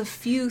 there's a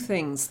few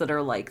things that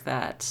are like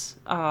that.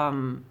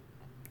 I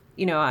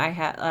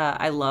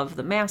love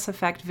the Mass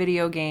Effect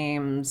video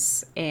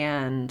games,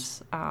 and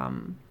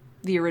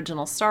the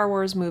original Star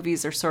Wars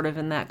movies are sort of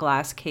in that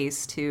glass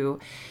case too.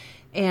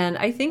 And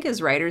I think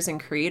as writers and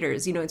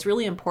creators, it's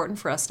really important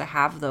for us to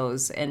have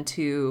those and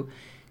to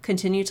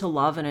continue to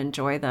love and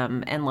enjoy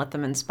them and let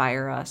them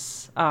inspire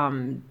us.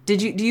 Do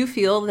you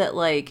feel that,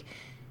 like,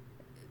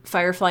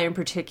 Firefly in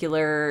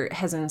particular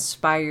has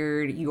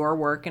inspired your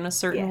work in a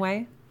certain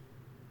way?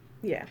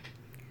 Yeah.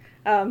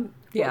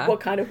 What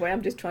kind of way?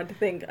 I'm just trying to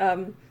think.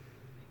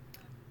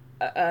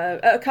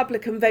 A couple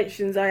of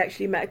conventions, I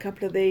actually met a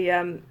couple of the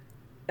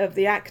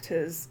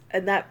actors,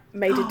 and that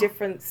made a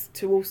difference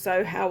to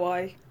also how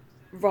I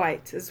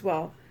write as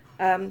well.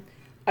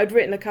 I'd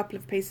written a couple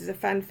of pieces of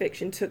fan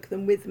fiction, took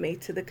them with me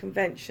to the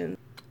convention.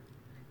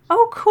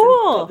 Oh,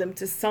 cool! Got them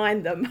to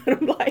sign them, and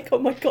I'm like, oh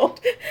my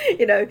god,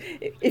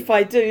 if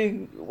I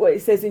do what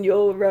it says in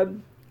your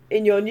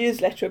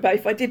newsletter about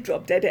if I did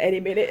drop dead at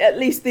any minute, at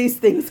least these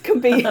things can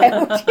be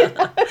held.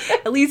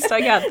 At least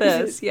I got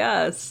this.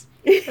 Yes,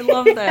 I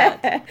love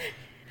that.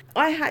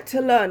 I had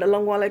to learn a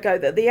long while ago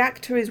that the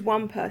actor is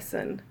one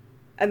person,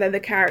 and then the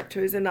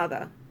character is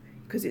another,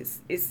 because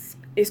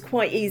it's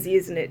quite easy,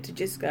 isn't it, to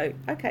just go,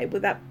 okay,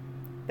 well that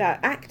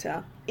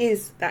actor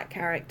is that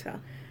character,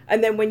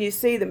 and then when you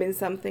see them in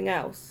something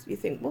else, you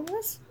think, well,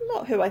 that's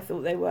not who I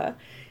thought they were,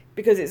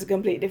 because it's a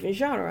completely different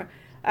genre.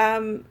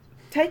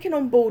 Taking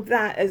on board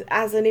that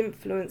as an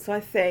influence, I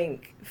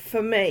think,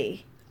 for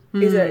me,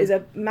 is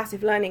a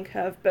massive learning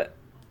curve, but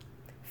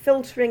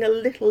filtering a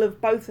little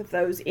of both of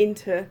those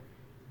into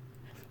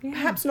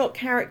perhaps not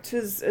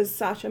characters as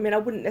such. I mean, I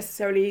wouldn't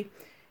necessarily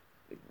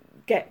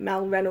get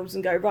Mal Reynolds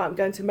and go, right, I'm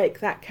going to make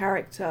that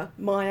character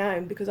my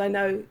own, because I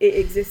know it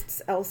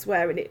exists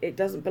elsewhere and it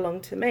doesn't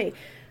belong to me.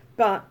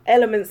 But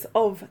elements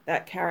of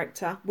that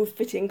character will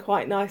fit in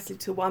quite nicely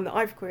to one that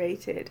I've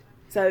created.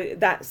 So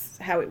that's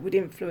how it would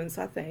influence,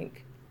 I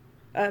think.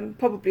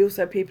 Probably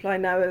also people I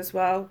know as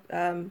well.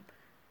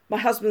 My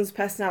husband's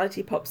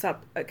personality pops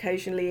up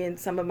occasionally in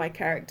some of my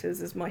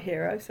characters as my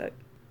hero, so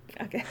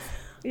I guess,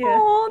 yeah.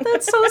 Oh,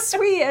 that's so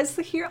sweet. As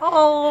the hero.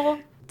 Oh,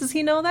 does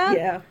he know that?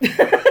 Yeah.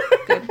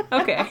 Good.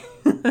 Okay.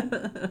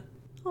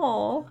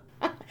 Oh.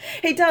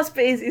 He does,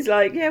 but he's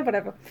like, yeah,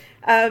 whatever.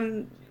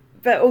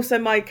 But also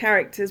my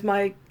characters,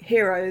 my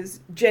heroes,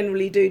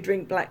 generally do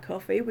drink black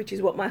coffee, which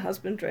is what my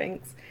husband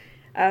drinks.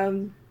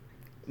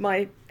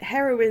 My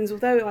heroines,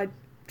 although I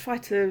try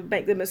to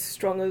make them as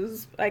strong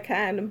as I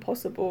can and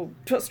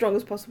strong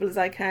as possible as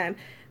I can,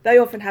 they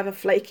often have a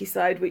flaky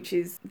side, which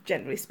is,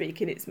 generally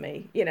speaking, it's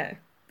me,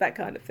 that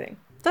kind of thing.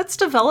 That's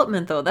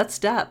development, though. That's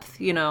depth,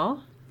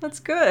 That's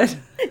good.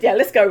 Yeah,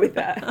 let's go with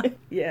that.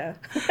 Yeah.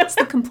 It's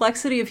the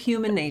complexity of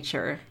human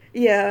nature.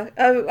 Yeah.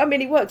 I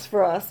mean, it works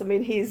for us. I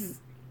mean, he's,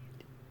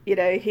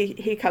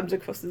 he comes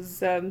across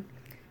as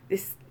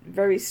this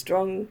very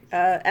strong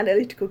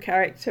analytical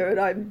character, and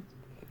I'm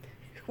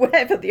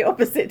whatever the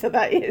opposite of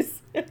that is.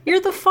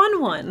 You're the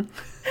fun one.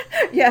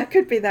 Yeah, it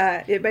could be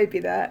that. It may be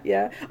that.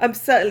 Yeah, I'm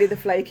certainly the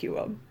flaky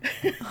one.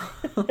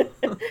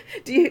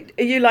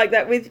 Are you like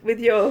that with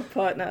your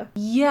partner?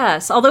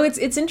 Yes, although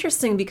it's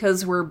interesting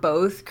because we're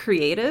both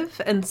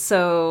creative, and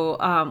so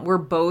we're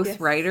both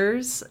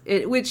writers,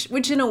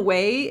 which in a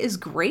way is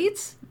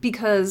great,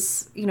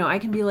 because I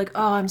can be like,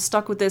 oh, I'm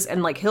stuck with this,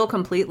 and like he'll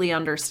completely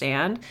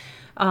understand,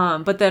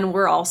 but then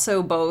we're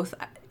also both.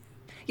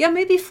 Yeah,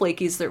 maybe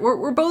flaky's there.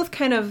 We're both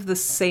kind of the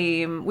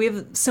same. We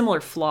have similar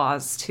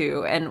flaws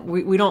too, and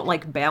we don't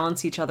like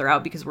balance each other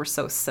out because we're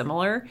so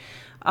similar.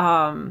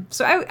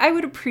 So I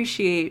would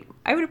appreciate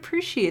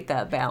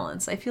that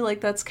balance. I feel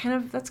like that's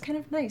kind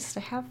of nice to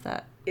have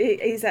that.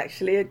 It is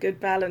actually a good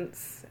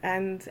balance,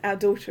 and our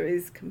daughter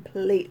is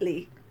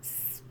completely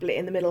split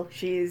in the middle.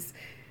 She is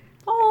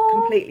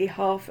completely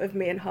half of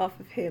me and half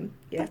of him.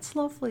 Yeah. That's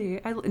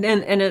lovely.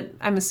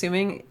 I'm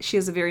assuming she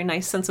has a very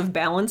nice sense of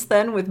balance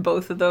then with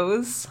both of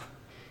those.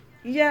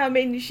 Yeah, I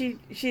mean, she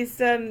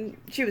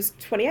was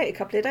 28 a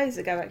couple of days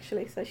ago,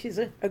 actually, so she's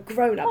a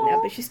grown up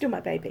now, but she's still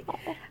my baby.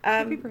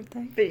 Happy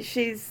birthday. But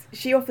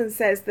she often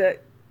says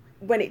that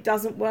when it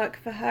doesn't work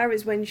for her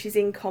is when she's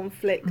in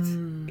conflict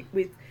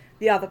with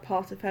the other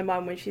part of her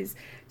mind, when she's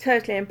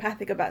totally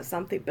empathic about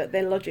something, but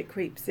then logic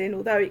creeps in.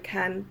 Although it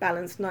can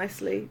balance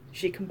nicely,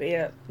 she can be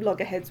at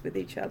loggerheads with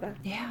each other.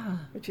 Yeah,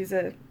 which is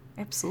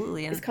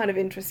absolutely. It's kind of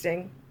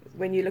interesting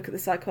when you look at the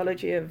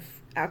psychology of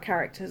our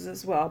characters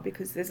as well,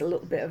 because there's a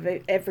little bit of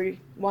it, every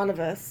one of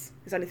us.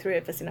 There's only 3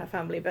 of us in our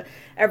family, but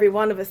every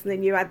one of us, and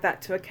then you add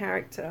that to a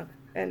character,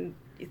 and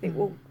you think,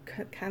 well,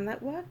 can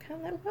that work?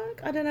 Can that work?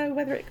 I don't know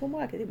whether it can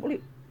work. I think, well,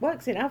 it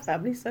works in our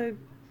family, so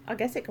I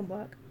guess it can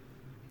work.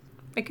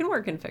 It can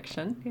work in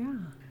fiction, yeah.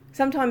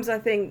 Sometimes I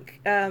think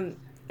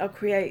I'll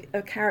create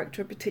a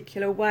character a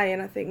particular way,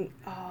 and I think,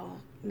 oh,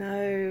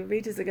 no,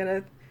 readers are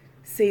going to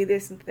see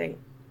this and think,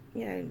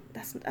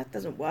 that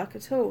doesn't work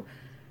at all.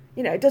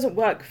 It doesn't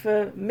work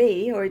for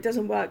me, or it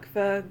doesn't work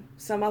for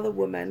some other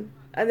woman.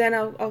 And then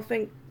I'll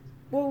think,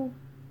 well,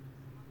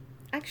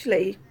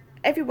 actually,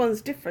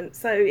 everyone's different,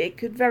 so it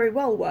could very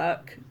well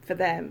work for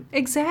them.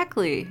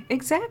 Exactly.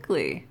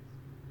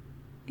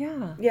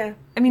 Yeah. Yeah.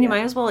 I mean, you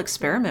might as well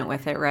experiment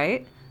with it,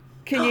 right?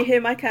 Can you hear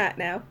my cat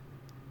now?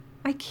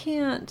 I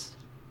can't.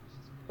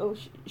 Oh,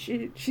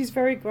 she's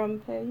very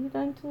grumpy. You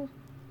don't...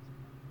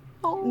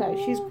 Oh.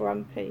 No, she's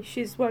grumpy.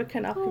 She's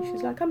woken up and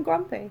she's like, I'm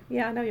grumpy.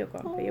 Yeah, I know you're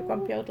grumpy. You're a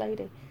grumpy old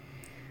lady.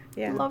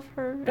 Yeah. I love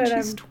her. But,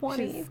 she's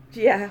 20.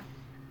 Yeah.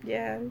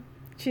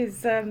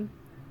 She's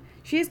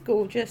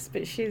gorgeous,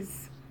 but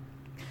she's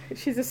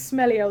a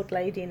smelly old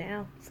lady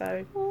now.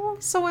 So. Oh,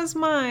 so is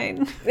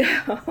mine.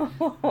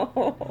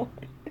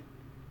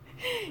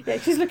 Yeah,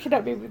 she's looking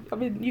at me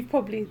with, you've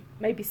probably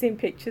maybe seen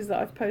pictures that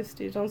I've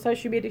posted on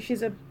social media.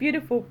 She's a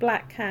beautiful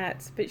black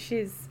cat, but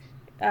she's,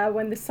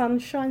 when the sun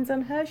shines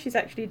on her, she's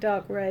actually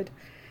dark red.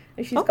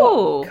 And she's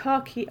got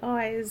khaki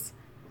eyes,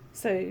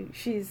 so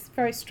she's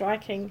very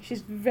striking.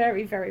 She's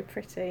very, very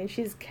pretty, and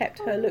she's kept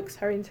her looks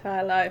her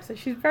entire life, so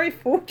she's very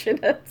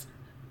fortunate.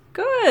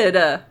 Good.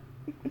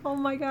 Oh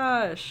my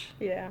gosh.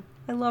 Yeah.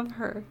 I love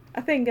her.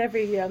 I think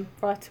every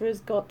writer has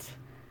got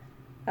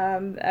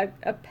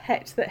a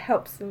pet that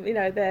helps them,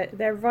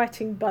 their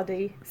writing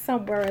buddy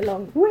somewhere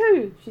along.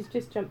 Woohoo! She's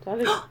just jumped on.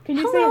 Can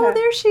you see Hello, her?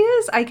 there she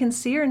is. I can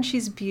see her, and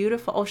she's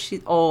beautiful.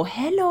 Oh,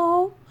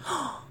 hello.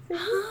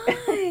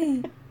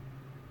 Hi.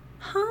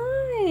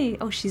 Hi.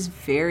 Oh, she's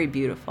very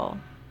beautiful.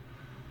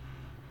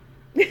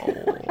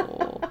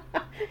 Oh.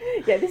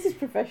 Yeah, this is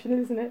professional,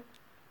 isn't it?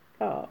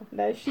 Oh,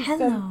 no, she's...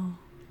 Hello.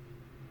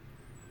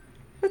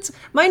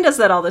 Mine does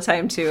that all the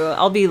time, too.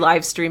 I'll be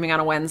live streaming on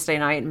a Wednesday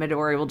night, and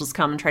Midori will just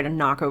come and try to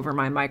knock over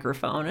my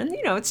microphone. And,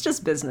 it's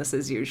just business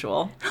as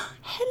usual.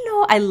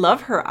 Hello. I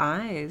love her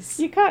eyes.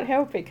 You can't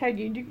help it, can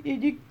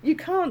you? You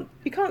can't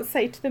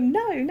say to them,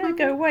 no,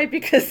 go away,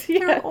 because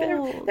they're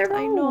old. They're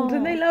old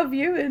and they love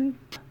you. And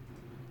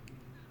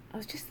I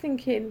was just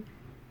thinking,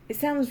 it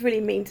sounds really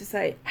mean to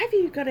say, have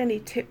you got any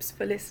tips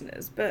for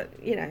listeners? But,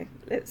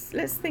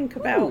 let's think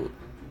about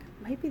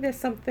maybe there's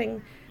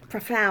something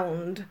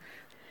profound.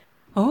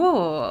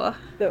 Oh,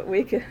 that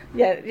we could,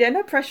 yeah,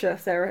 no pressure,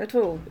 Sarah, at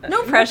all.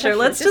 No pressure.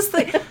 Let's just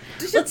think.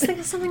 Let's think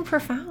of something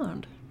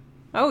profound.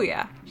 Oh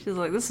yeah, she's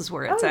like, this is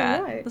where it's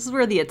at. Right. This is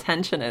where the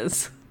attention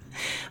is.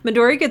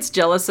 Midori gets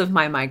jealous of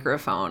my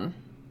microphone.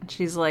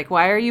 She's like,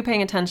 why are you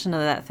paying attention to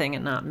that thing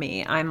and not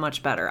me? I'm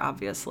much better,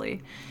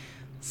 obviously.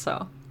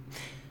 So,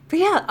 but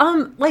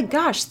yeah,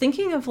 gosh,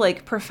 thinking of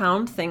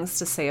profound things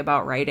to say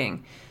about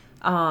writing.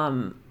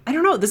 I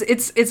don't know.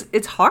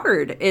 It's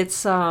hard.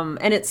 It's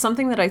and it's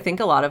something that I think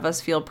a lot of us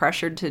feel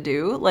pressured to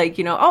do.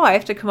 I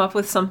have to come up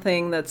with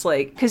something that's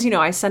because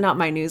I send out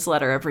my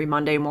newsletter every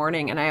Monday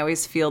morning, and I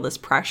always feel this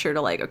pressure to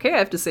okay, I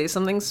have to say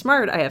something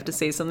smart. I have to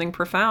say something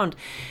profound.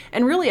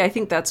 And really, I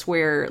think that's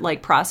where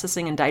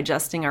processing and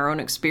digesting our own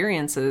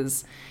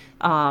experiences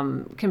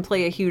can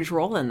play a huge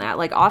role in that.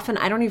 Often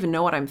I don't even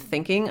know what I'm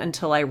thinking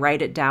until I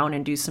write it down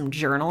and do some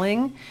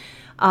journaling.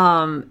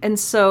 And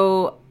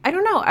so I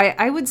don't know.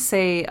 I would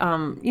say,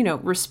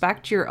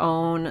 respect your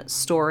own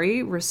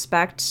story,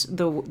 respect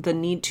the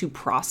need to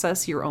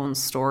process your own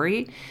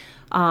story.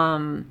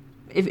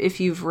 If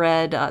you've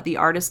read The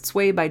Artist's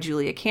Way by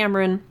Julia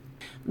Cameron,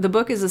 the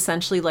book is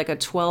essentially a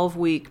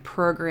 12-week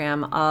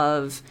program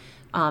of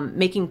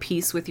making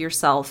peace with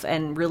yourself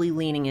and really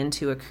leaning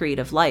into a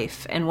creative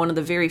life. And one of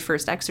the very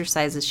first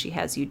exercises she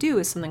has you do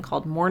is something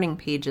called morning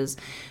pages,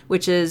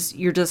 which is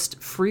you're just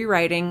free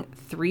writing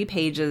 3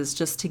 pages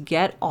just to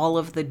get all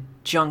of the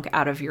junk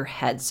out of your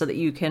head so that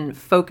you can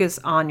focus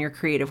on your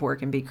creative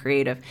work and be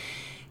creative.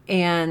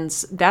 And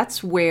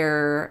that's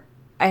where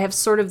I have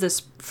sort of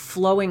this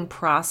flowing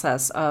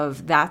process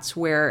of that's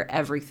where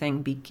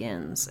everything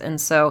begins. And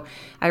so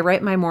I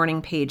write my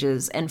morning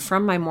pages, and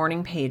from my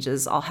morning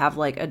pages, I'll have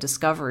a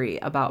discovery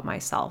about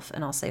myself.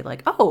 And I'll say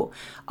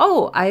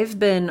oh, I've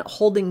been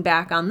holding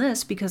back on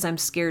this because I'm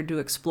scared to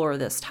explore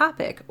this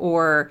topic.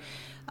 Or,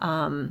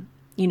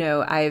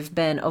 I've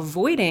been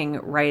avoiding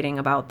writing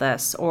about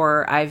this,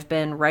 or I've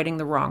been writing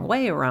the wrong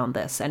way around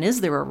this. And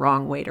is there a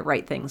wrong way to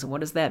write things? And what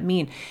does that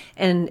mean?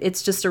 And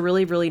it's just a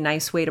really, really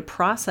nice way to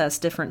process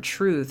different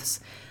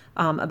truths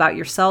about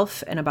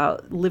yourself and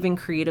about living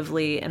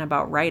creatively and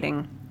about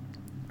writing.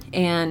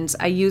 And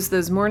I use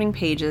those morning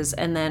pages.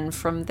 And then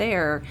from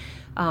there,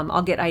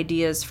 I'll get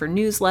ideas for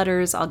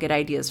newsletters. I'll get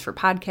ideas for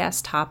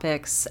podcast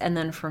topics. And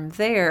then from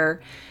there,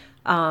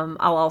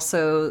 I'll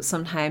also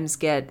sometimes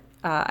get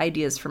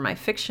ideas for my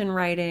fiction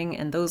writing,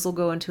 and those will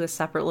go into a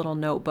separate little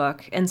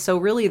notebook. And so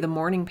really the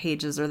morning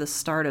pages are the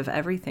start of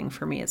everything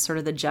for me. It's sort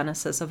of the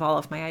genesis of all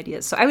of my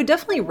ideas. So I would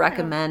definitely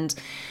recommend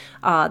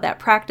that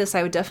practice.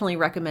 I would definitely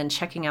recommend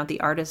checking out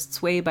The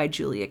Artist's Way by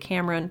Julia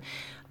Cameron.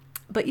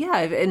 But yeah,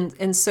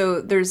 and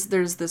so there's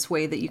this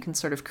way that you can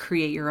sort of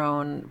create your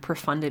own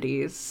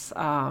profundities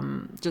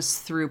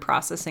just through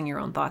processing your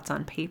own thoughts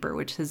on paper,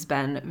 which has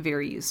been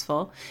very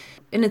useful.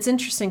 And it's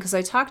interesting because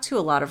I talk to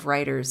a lot of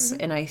writers,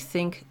 and I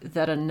think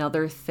that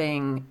another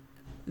thing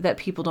that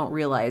people don't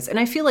realize, and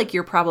I feel like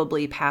you're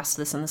probably past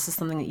this, and this is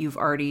something that you've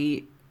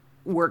already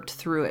worked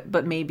through it,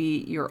 but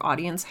maybe your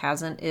audience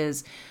hasn't,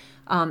 is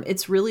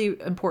it's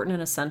really important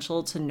and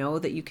essential to know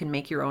that you can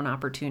make your own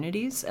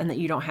opportunities and that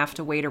you don't have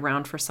to wait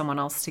around for someone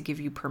else to give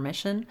you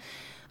permission.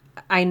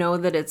 I know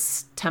that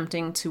it's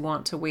tempting to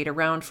want to wait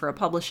around for a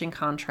publishing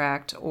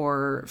contract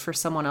or for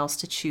someone else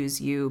to choose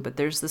you, but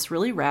there's this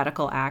really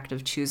radical act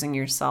of choosing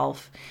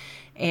yourself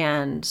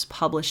and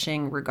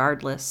publishing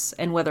regardless.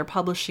 And whether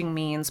publishing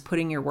means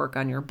putting your work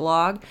on your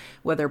blog,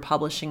 whether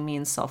publishing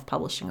means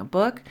self-publishing a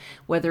book,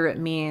 whether it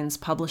means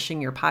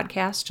publishing your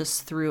podcast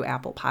just through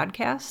Apple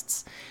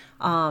Podcasts,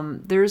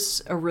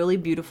 there's a really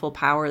beautiful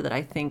power that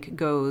I think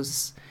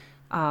goes,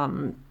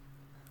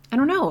 I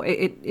don't know,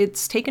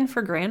 it's taken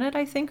for granted,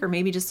 I think, or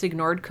maybe just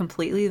ignored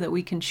completely, that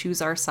we can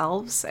choose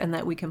ourselves and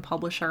that we can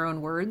publish our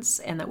own words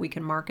and that we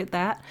can market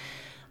that.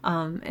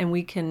 And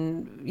we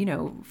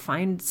can,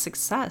 find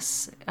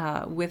success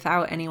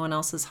without anyone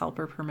else's help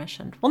or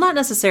permission. Well, not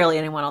necessarily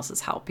anyone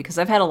else's help, because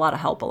I've had a lot of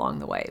help along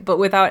the way, but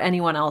without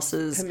anyone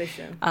else's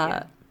permission.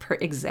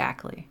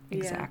 Exactly.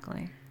 Yeah.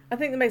 I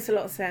think that makes a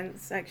lot of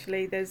sense,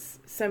 actually. There's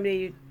so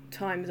many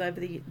times over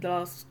the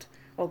last,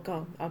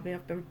 I've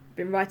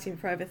been writing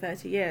for over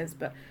 30 years,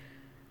 but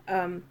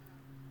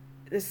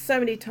there's so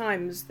many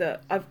times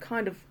that I've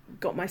kind of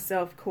got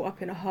myself caught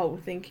up in a hole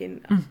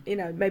thinking,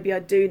 maybe I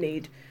do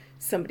need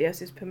somebody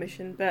else's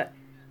permission. But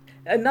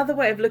another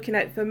way of looking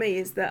at it for me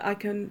is that I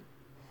can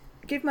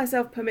give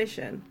myself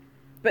permission,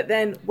 but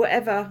then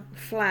whatever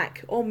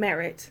flack or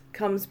merit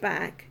comes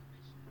back,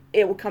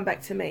 it will come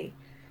back to me.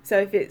 So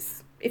if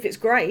it's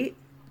great.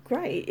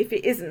 If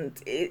it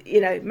isn't,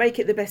 make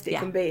it the best it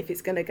can be if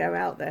it's going to go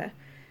out there.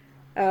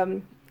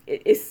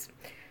 It's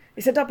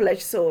a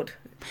double-edged sword.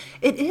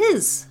 It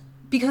is,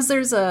 because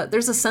there's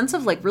a sense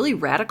of like really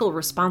radical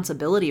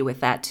responsibility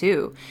with that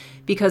too.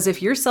 Because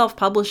if you're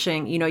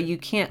self-publishing, you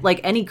can't, like,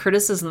 any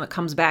criticism that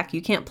comes back,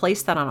 you can't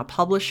place that on a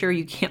publisher.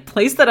 You can't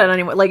place that on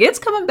anyone. Like, it's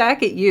coming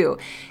back at you.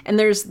 And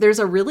there's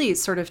a really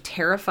sort of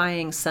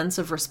terrifying sense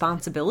of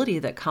responsibility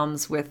that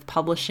comes with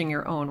publishing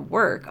your own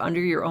work under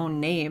your own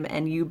name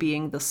and you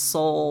being the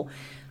sole,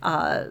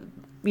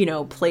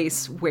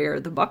 place where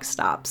the buck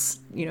stops,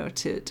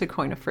 to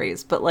coin a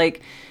phrase. But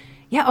like,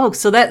 yeah. Oh,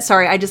 so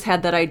sorry, I just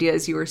had that idea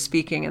as you were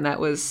speaking, and that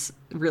was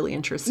really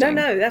interesting.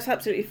 No, that's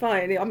absolutely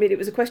fine. I mean, it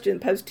was a question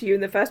posed to you in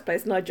the first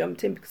place, and I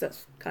jumped in because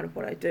that's kind of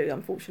what I do,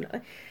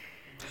 unfortunately.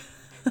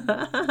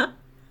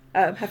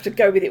 Have to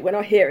go with it when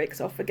I hear it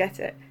because I'll forget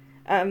it.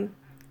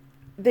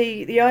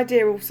 The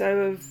idea also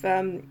of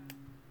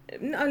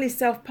not only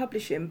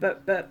self-publishing,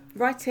 but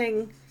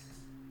writing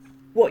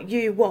what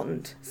you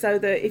want, so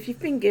that if you've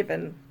been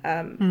given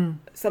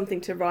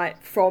something to write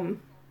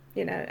from,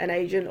 an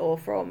agent, or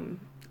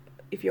from,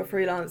 if you're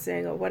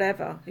freelancing or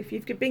whatever, if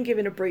you've been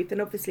given a brief, then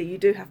obviously you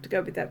do have to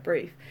go with that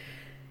brief.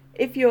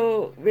 If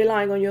you're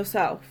relying on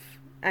yourself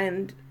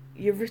and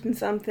you've written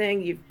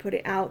something, you've put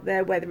it out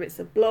there, whether it's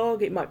a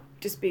blog, it might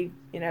just be,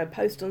 a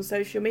post on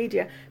social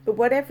media, but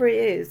whatever it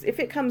is, if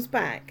it comes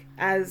back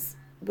as,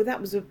 well, that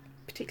was a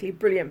particularly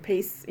brilliant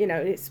piece, and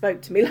it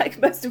spoke to me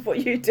like most of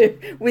what you do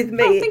with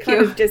me, it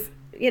kind of just,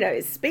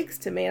 it speaks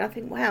to me, and I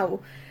think, wow,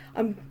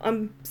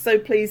 I'm so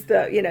pleased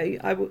that,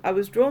 I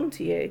was drawn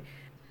to you.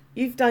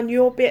 You've done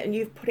your bit and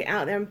you've put it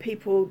out there, and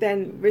people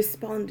then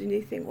respond, and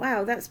you think,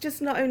 wow, that's just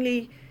not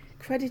only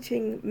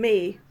crediting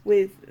me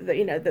with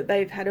that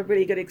they've had a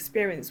really good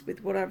experience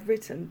with what I've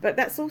written, but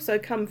that's also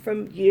come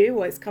from you,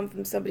 or it's come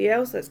from somebody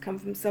else, or it's come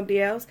from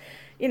somebody else.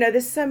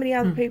 There's so many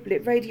other people,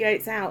 it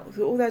radiates out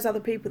to all those other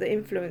people that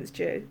influenced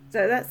you.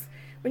 So that's,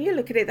 when you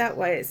look at it that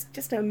way, it's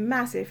just a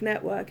massive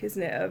network,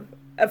 isn't it,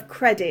 of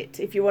credit,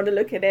 if you want to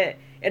look at it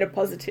in a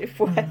positive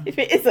way. If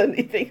it isn't,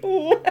 you think,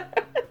 oh.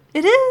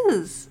 It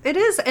is.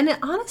 And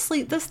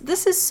honestly,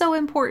 this is so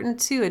important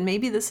too. And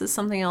maybe this is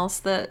something else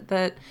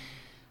that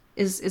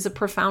is a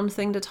profound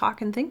thing to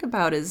talk and think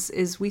about,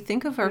 is we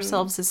think of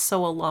ourselves as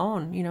so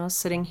alone,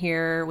 sitting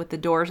here with the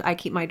doors. I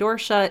keep my door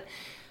shut.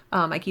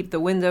 I keep the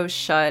windows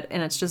shut,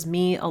 and it's just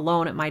me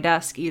alone at my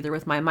desk, either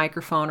with my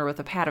microphone or with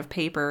a pad of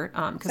paper,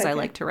 because I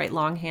like to write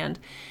longhand.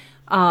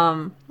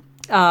 But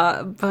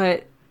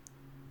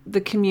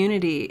the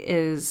community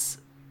is,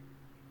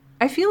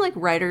 I feel like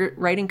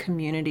writing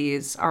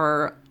communities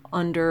are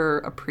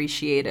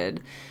underappreciated.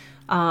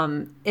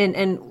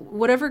 And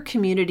whatever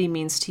community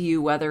means to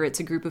you, whether it's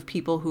a group of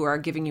people who are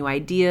giving you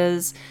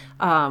ideas,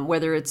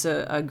 whether it's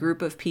a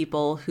group of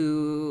people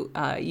who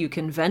you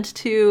can vent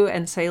to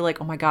and say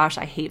like, oh my gosh,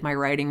 I hate my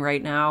writing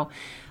right now.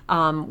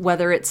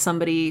 Whether it's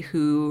somebody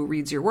who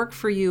reads your work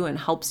for you and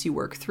helps you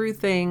work through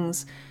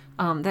things,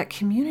 that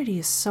community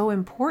is so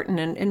important,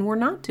 and we're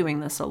not doing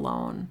this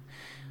alone.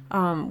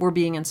 We're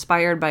being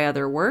inspired by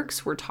other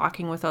works. We're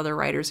talking with other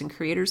writers and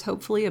creators,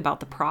 hopefully, about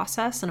the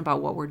process and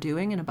about what we're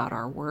doing and about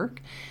our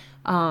work.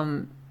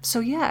 So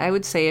yeah, I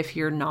would say if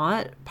you're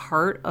not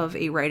part of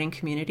a writing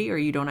community, or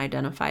you don't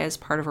identify as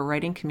part of a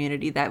writing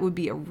community, that would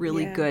be a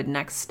really good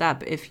next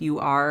step. If you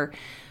are,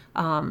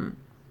 I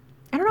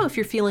don't know, if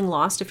you're feeling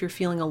lost, if you're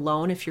feeling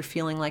alone, if you're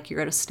feeling like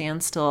you're at a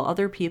standstill,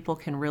 other people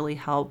can really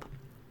help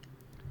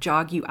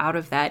jog you out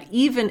of that,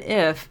 even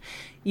if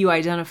you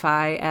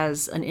identify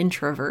as an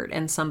introvert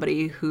and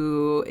somebody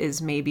who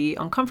is maybe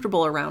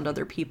uncomfortable around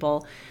other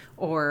people,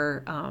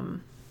 or,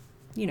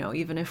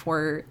 even if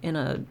we're in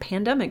a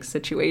pandemic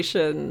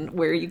situation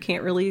where you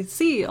can't really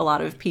see a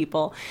lot of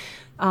people.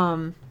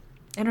 I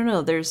don't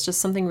know, there's just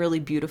something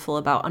really beautiful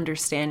about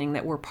understanding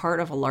that we're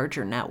part of a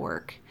larger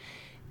network,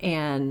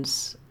 and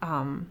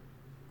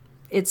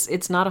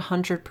it's not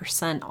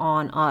 100%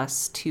 on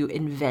us to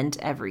invent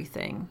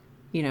everything.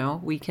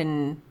 We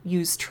can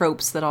use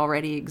tropes that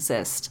already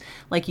exist.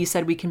 Like you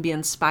said, we can be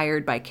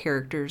inspired by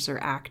characters or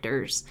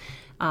actors.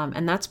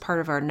 And that's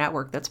part of our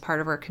network. That's part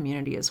of our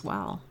community as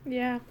well.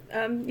 Yeah.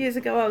 Years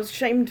ago, I was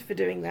shamed for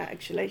doing that,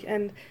 actually.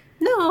 And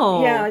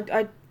no. Yeah,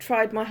 I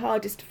tried my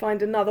hardest to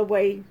find another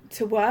way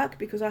to work,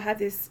 because I have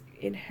this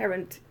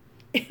inherent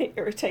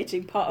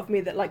irritating part of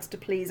me that likes to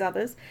please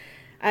others.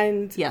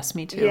 And yes,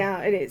 me too.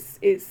 Yeah, and it's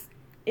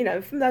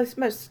from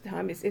most of the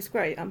time it's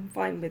great, I'm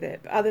fine with it,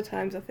 but other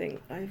times I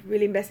think it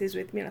really messes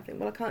with me, and I think,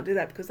 well, I can't do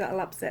that because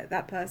that'll upset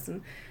that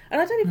person, and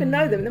I don't even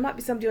know them. There might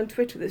be somebody on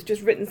Twitter that's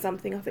just written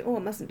something, I think, oh, I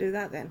mustn't do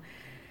that then.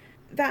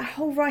 That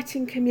whole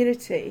writing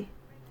community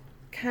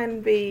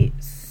can be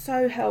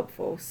so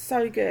helpful,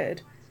 so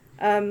good,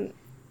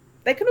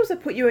 They can also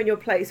put you in your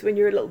place when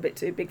you're a little bit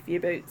too big for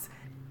your boots.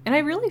 And I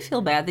really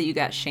feel bad that you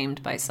got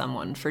shamed by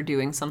someone for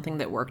doing something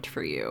that worked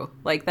for you.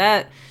 Like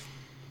that.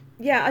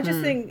 Yeah, I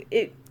just think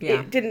it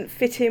didn't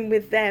fit in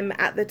with them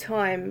at the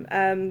time.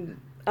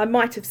 I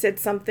might have said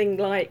something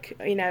like,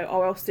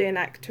 oh, I'll see an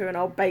actor and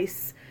I'll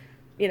base,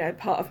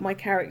 part of my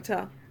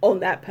character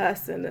on that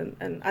person.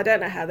 And I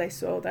don't know how they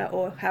saw that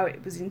or how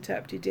it was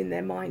interpreted in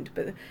their mind.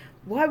 But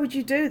why would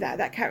you do that?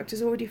 That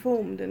character's already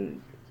formed.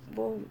 And,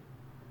 well,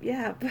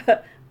 yeah,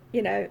 but,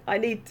 I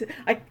need to...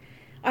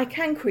 I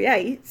can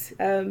create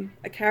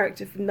a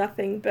character from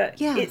nothing, but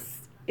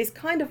it's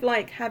kind of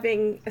like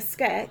having a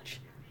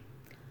sketch,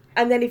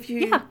 and then if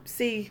you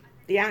see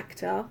the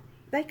actor,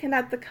 they can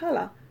add the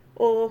colour,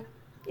 or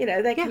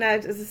they can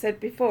add, as I said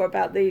before,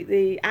 about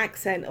the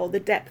accent or the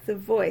depth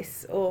of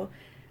voice, or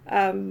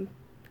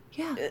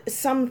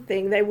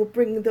something. They will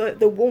bring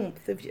the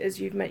warmth of, as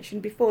you've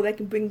mentioned before, they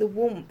can bring the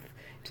warmth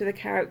to the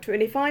character,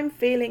 and if I'm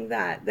feeling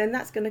that, then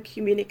that's going to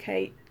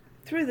communicate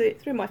through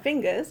my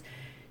fingers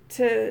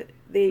to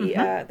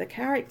the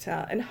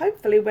character, and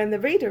hopefully when the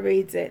reader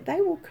reads it, they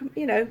will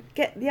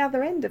get the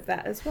other end of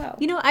that as well.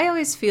 I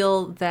always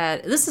feel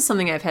that this is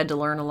something I've had to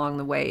learn along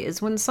the way,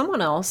 is when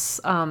someone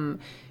else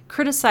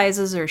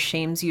criticizes or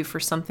shames you for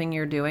something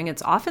you're doing,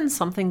 it's often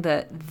something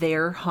that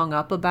they're hung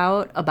up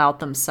about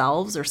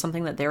themselves, or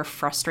something that they're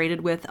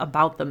frustrated with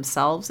about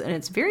themselves, and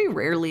it's very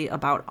rarely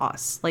about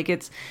us. Like,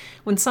 it's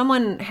when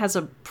someone has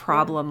a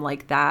problem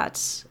like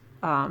that,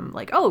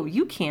 like, oh,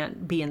 you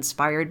can't be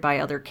inspired by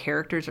other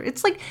characters.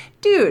 It's like,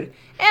 dude,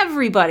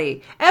 every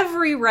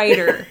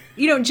writer,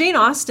 Jane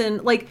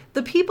Austen, like,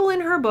 the people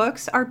in her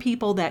books are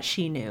people that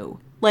she knew.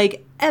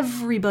 Like,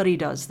 everybody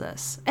does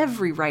this.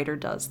 Every writer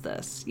does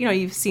this.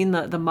 You've seen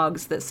the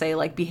mugs that say,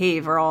 like,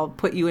 behave or I'll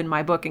put you in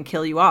my book and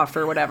kill you off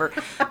or whatever.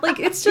 Like,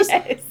 it's just,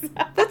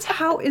 that's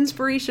how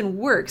inspiration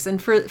works. And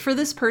for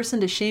this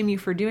person to shame you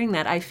for doing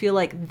that, I feel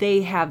like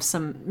they have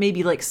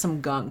maybe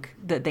some gunk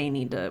that they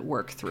need to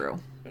work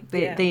through.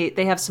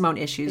 They have some own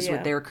issues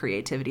with their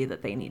creativity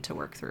that they need to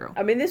work through.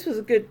 I mean, this was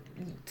a good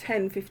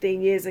 10,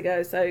 15 years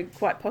ago, so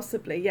quite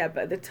possibly, but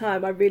at the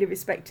time I really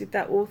respected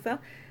that author.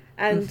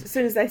 And as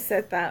soon as they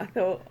said that, I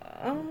thought,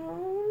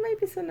 oh,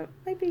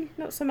 maybe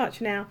not so much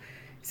now.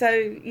 So,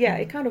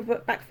 it kind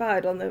of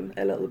backfired on them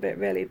a little bit,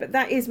 really. But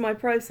that is my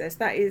process.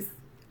 That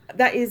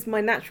is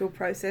my natural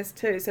process,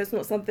 too. So it's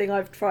not something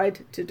I've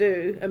tried to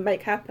do and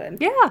make happen.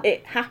 Yeah.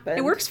 It happened.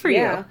 It works for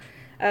you.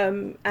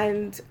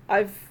 And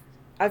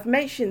I've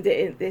mentioned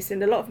this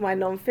in a lot of my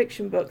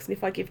non-fiction books, and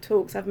if I give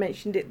talks, I've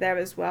mentioned it there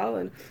as well.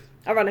 And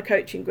I run a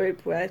coaching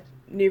group where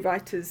new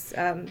writers,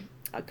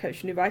 I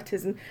coach new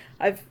writers, and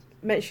I've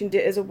mentioned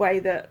it as a way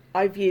that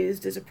I've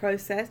used as a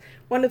process.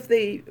 One of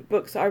the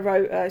books I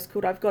wrote is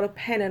called I've Got a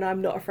Pen and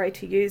I'm Not Afraid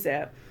to Use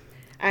It.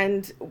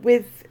 And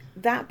with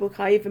that book,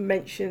 I even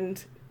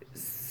mentioned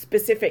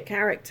specific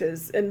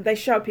characters, and they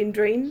show up in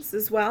dreams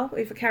as well.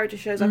 If a character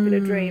shows up in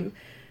a dream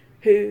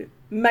who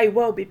may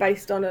well be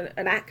based on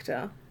an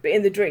actor, but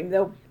in the dream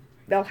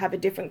they'll have a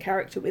different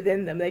character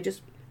within them. They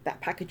just,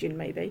 that packaging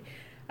maybe.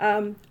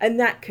 And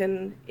that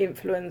can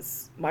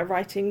influence my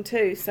writing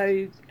too.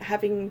 So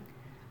having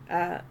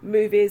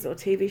movies or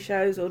TV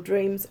shows or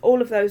dreams, all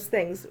of those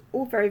things,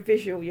 all very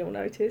visual, you'll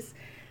notice,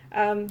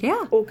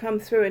 all come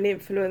through and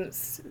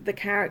influence the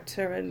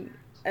character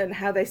and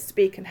how they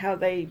speak and how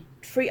they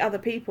treat other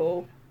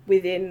people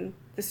within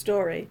the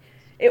story.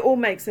 It all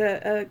makes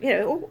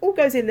all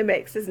goes in the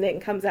mix, doesn't it?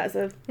 And comes out as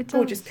a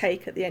gorgeous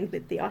cake at the end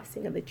with the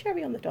icing and the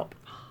cherry on the top.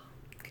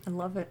 I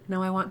love it.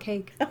 Now I want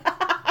cake.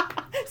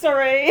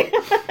 Sorry.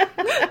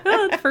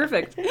 Oh, that's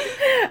perfect.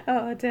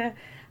 Oh dear.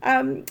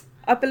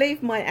 I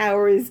believe my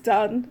hour is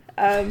done.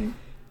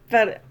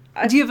 But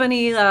do you have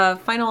any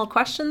final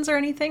questions or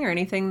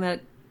anything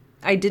that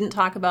I didn't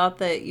talk about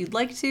that you'd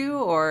like to,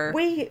 or?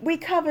 We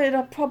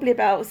covered probably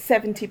about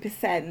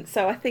 70%,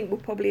 so I think we'll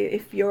probably,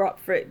 if you're up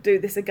for it, do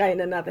this again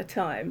another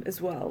time as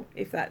well,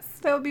 if that's...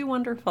 That would be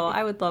wonderful.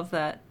 I would love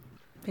that.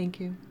 Thank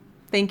you.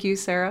 Thank you,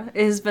 Sarah.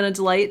 It has been a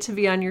delight to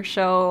be on your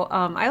show.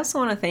 I also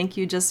want to thank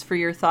you just for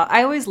your thought.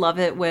 I always love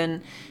it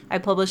when I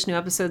publish new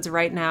episodes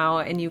right now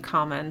and you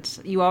comment.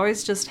 You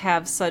always just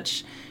have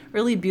such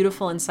really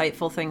beautiful,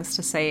 insightful things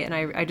to say, and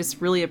I just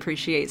really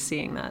appreciate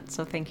seeing that.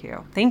 So thank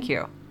you. Thank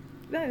you.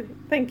 No,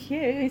 thank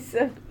you.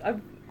 I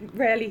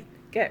rarely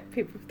get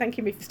people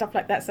thanking me for stuff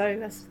like that, so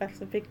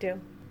that's a big deal.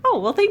 Oh,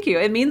 well, thank you.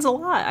 It means a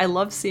lot. I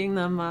love seeing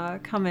them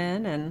come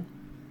in, and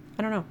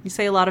I don't know. You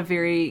say a lot of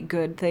very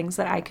good things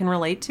that I can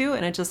relate to,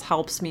 and it just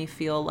helps me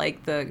feel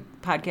like the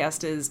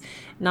podcast is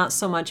not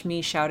so much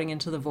me shouting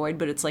into the void,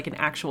 but it's like an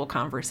actual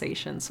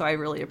conversation. So I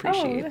really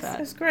appreciate that.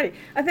 That's great.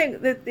 I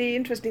think that the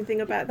interesting thing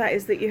about that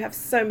is that you have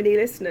so many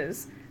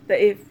listeners that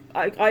if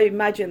I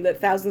imagine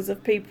that thousands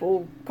of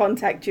people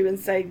contact you and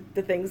say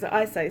the things that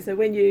I say. So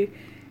when you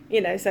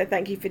say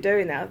thank you for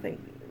doing that, I think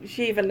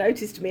she even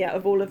noticed me out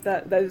of all of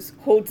those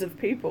hordes of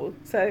people.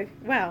 So,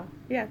 wow.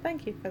 Yeah,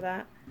 thank you for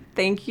that.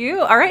 Thank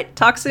you. All right.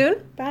 Talk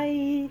soon.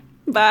 Bye.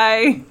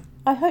 Bye.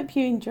 I hope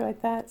you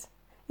enjoyed that.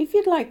 If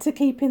you'd like to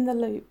keep in the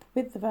loop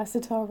with the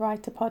Versatile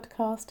Writer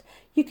podcast,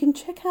 you can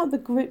check out the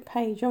group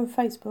page on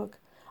Facebook.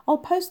 I'll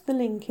post the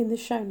link in the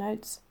show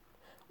notes.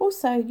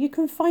 Also, you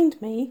can find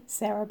me,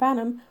 Sarah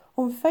Bannum,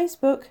 on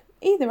Facebook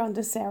either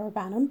under Sarah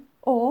Bannum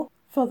or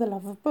For the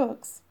Love of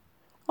Books.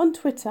 On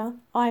Twitter,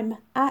 I'm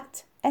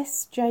at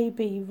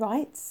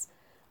sjbwrites,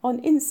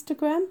 on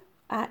Instagram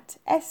at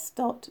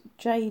s.j.bannum,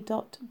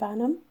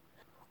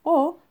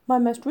 or my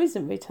most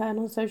recent return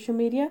on social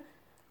media,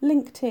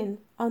 LinkedIn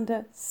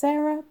under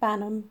Sarah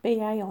Bannum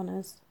BA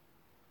Honours.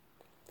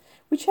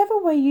 Whichever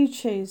way you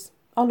choose,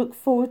 I look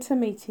forward to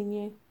meeting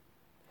you.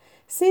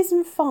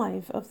 Season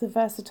 5 of The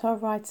Versatile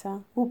Writer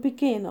will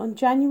begin on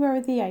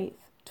January the 8th,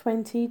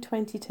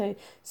 2022,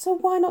 so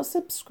why not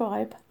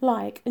subscribe,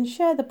 like and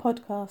share the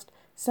podcast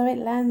so it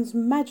lands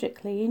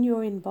magically in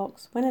your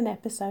inbox when an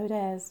episode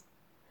airs.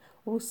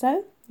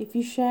 Also, if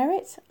you share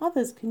it,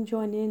 others can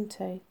join in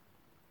too.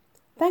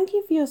 Thank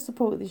you for your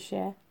support this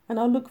year, and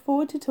I look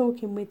forward to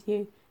talking with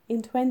you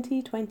in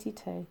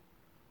 2022.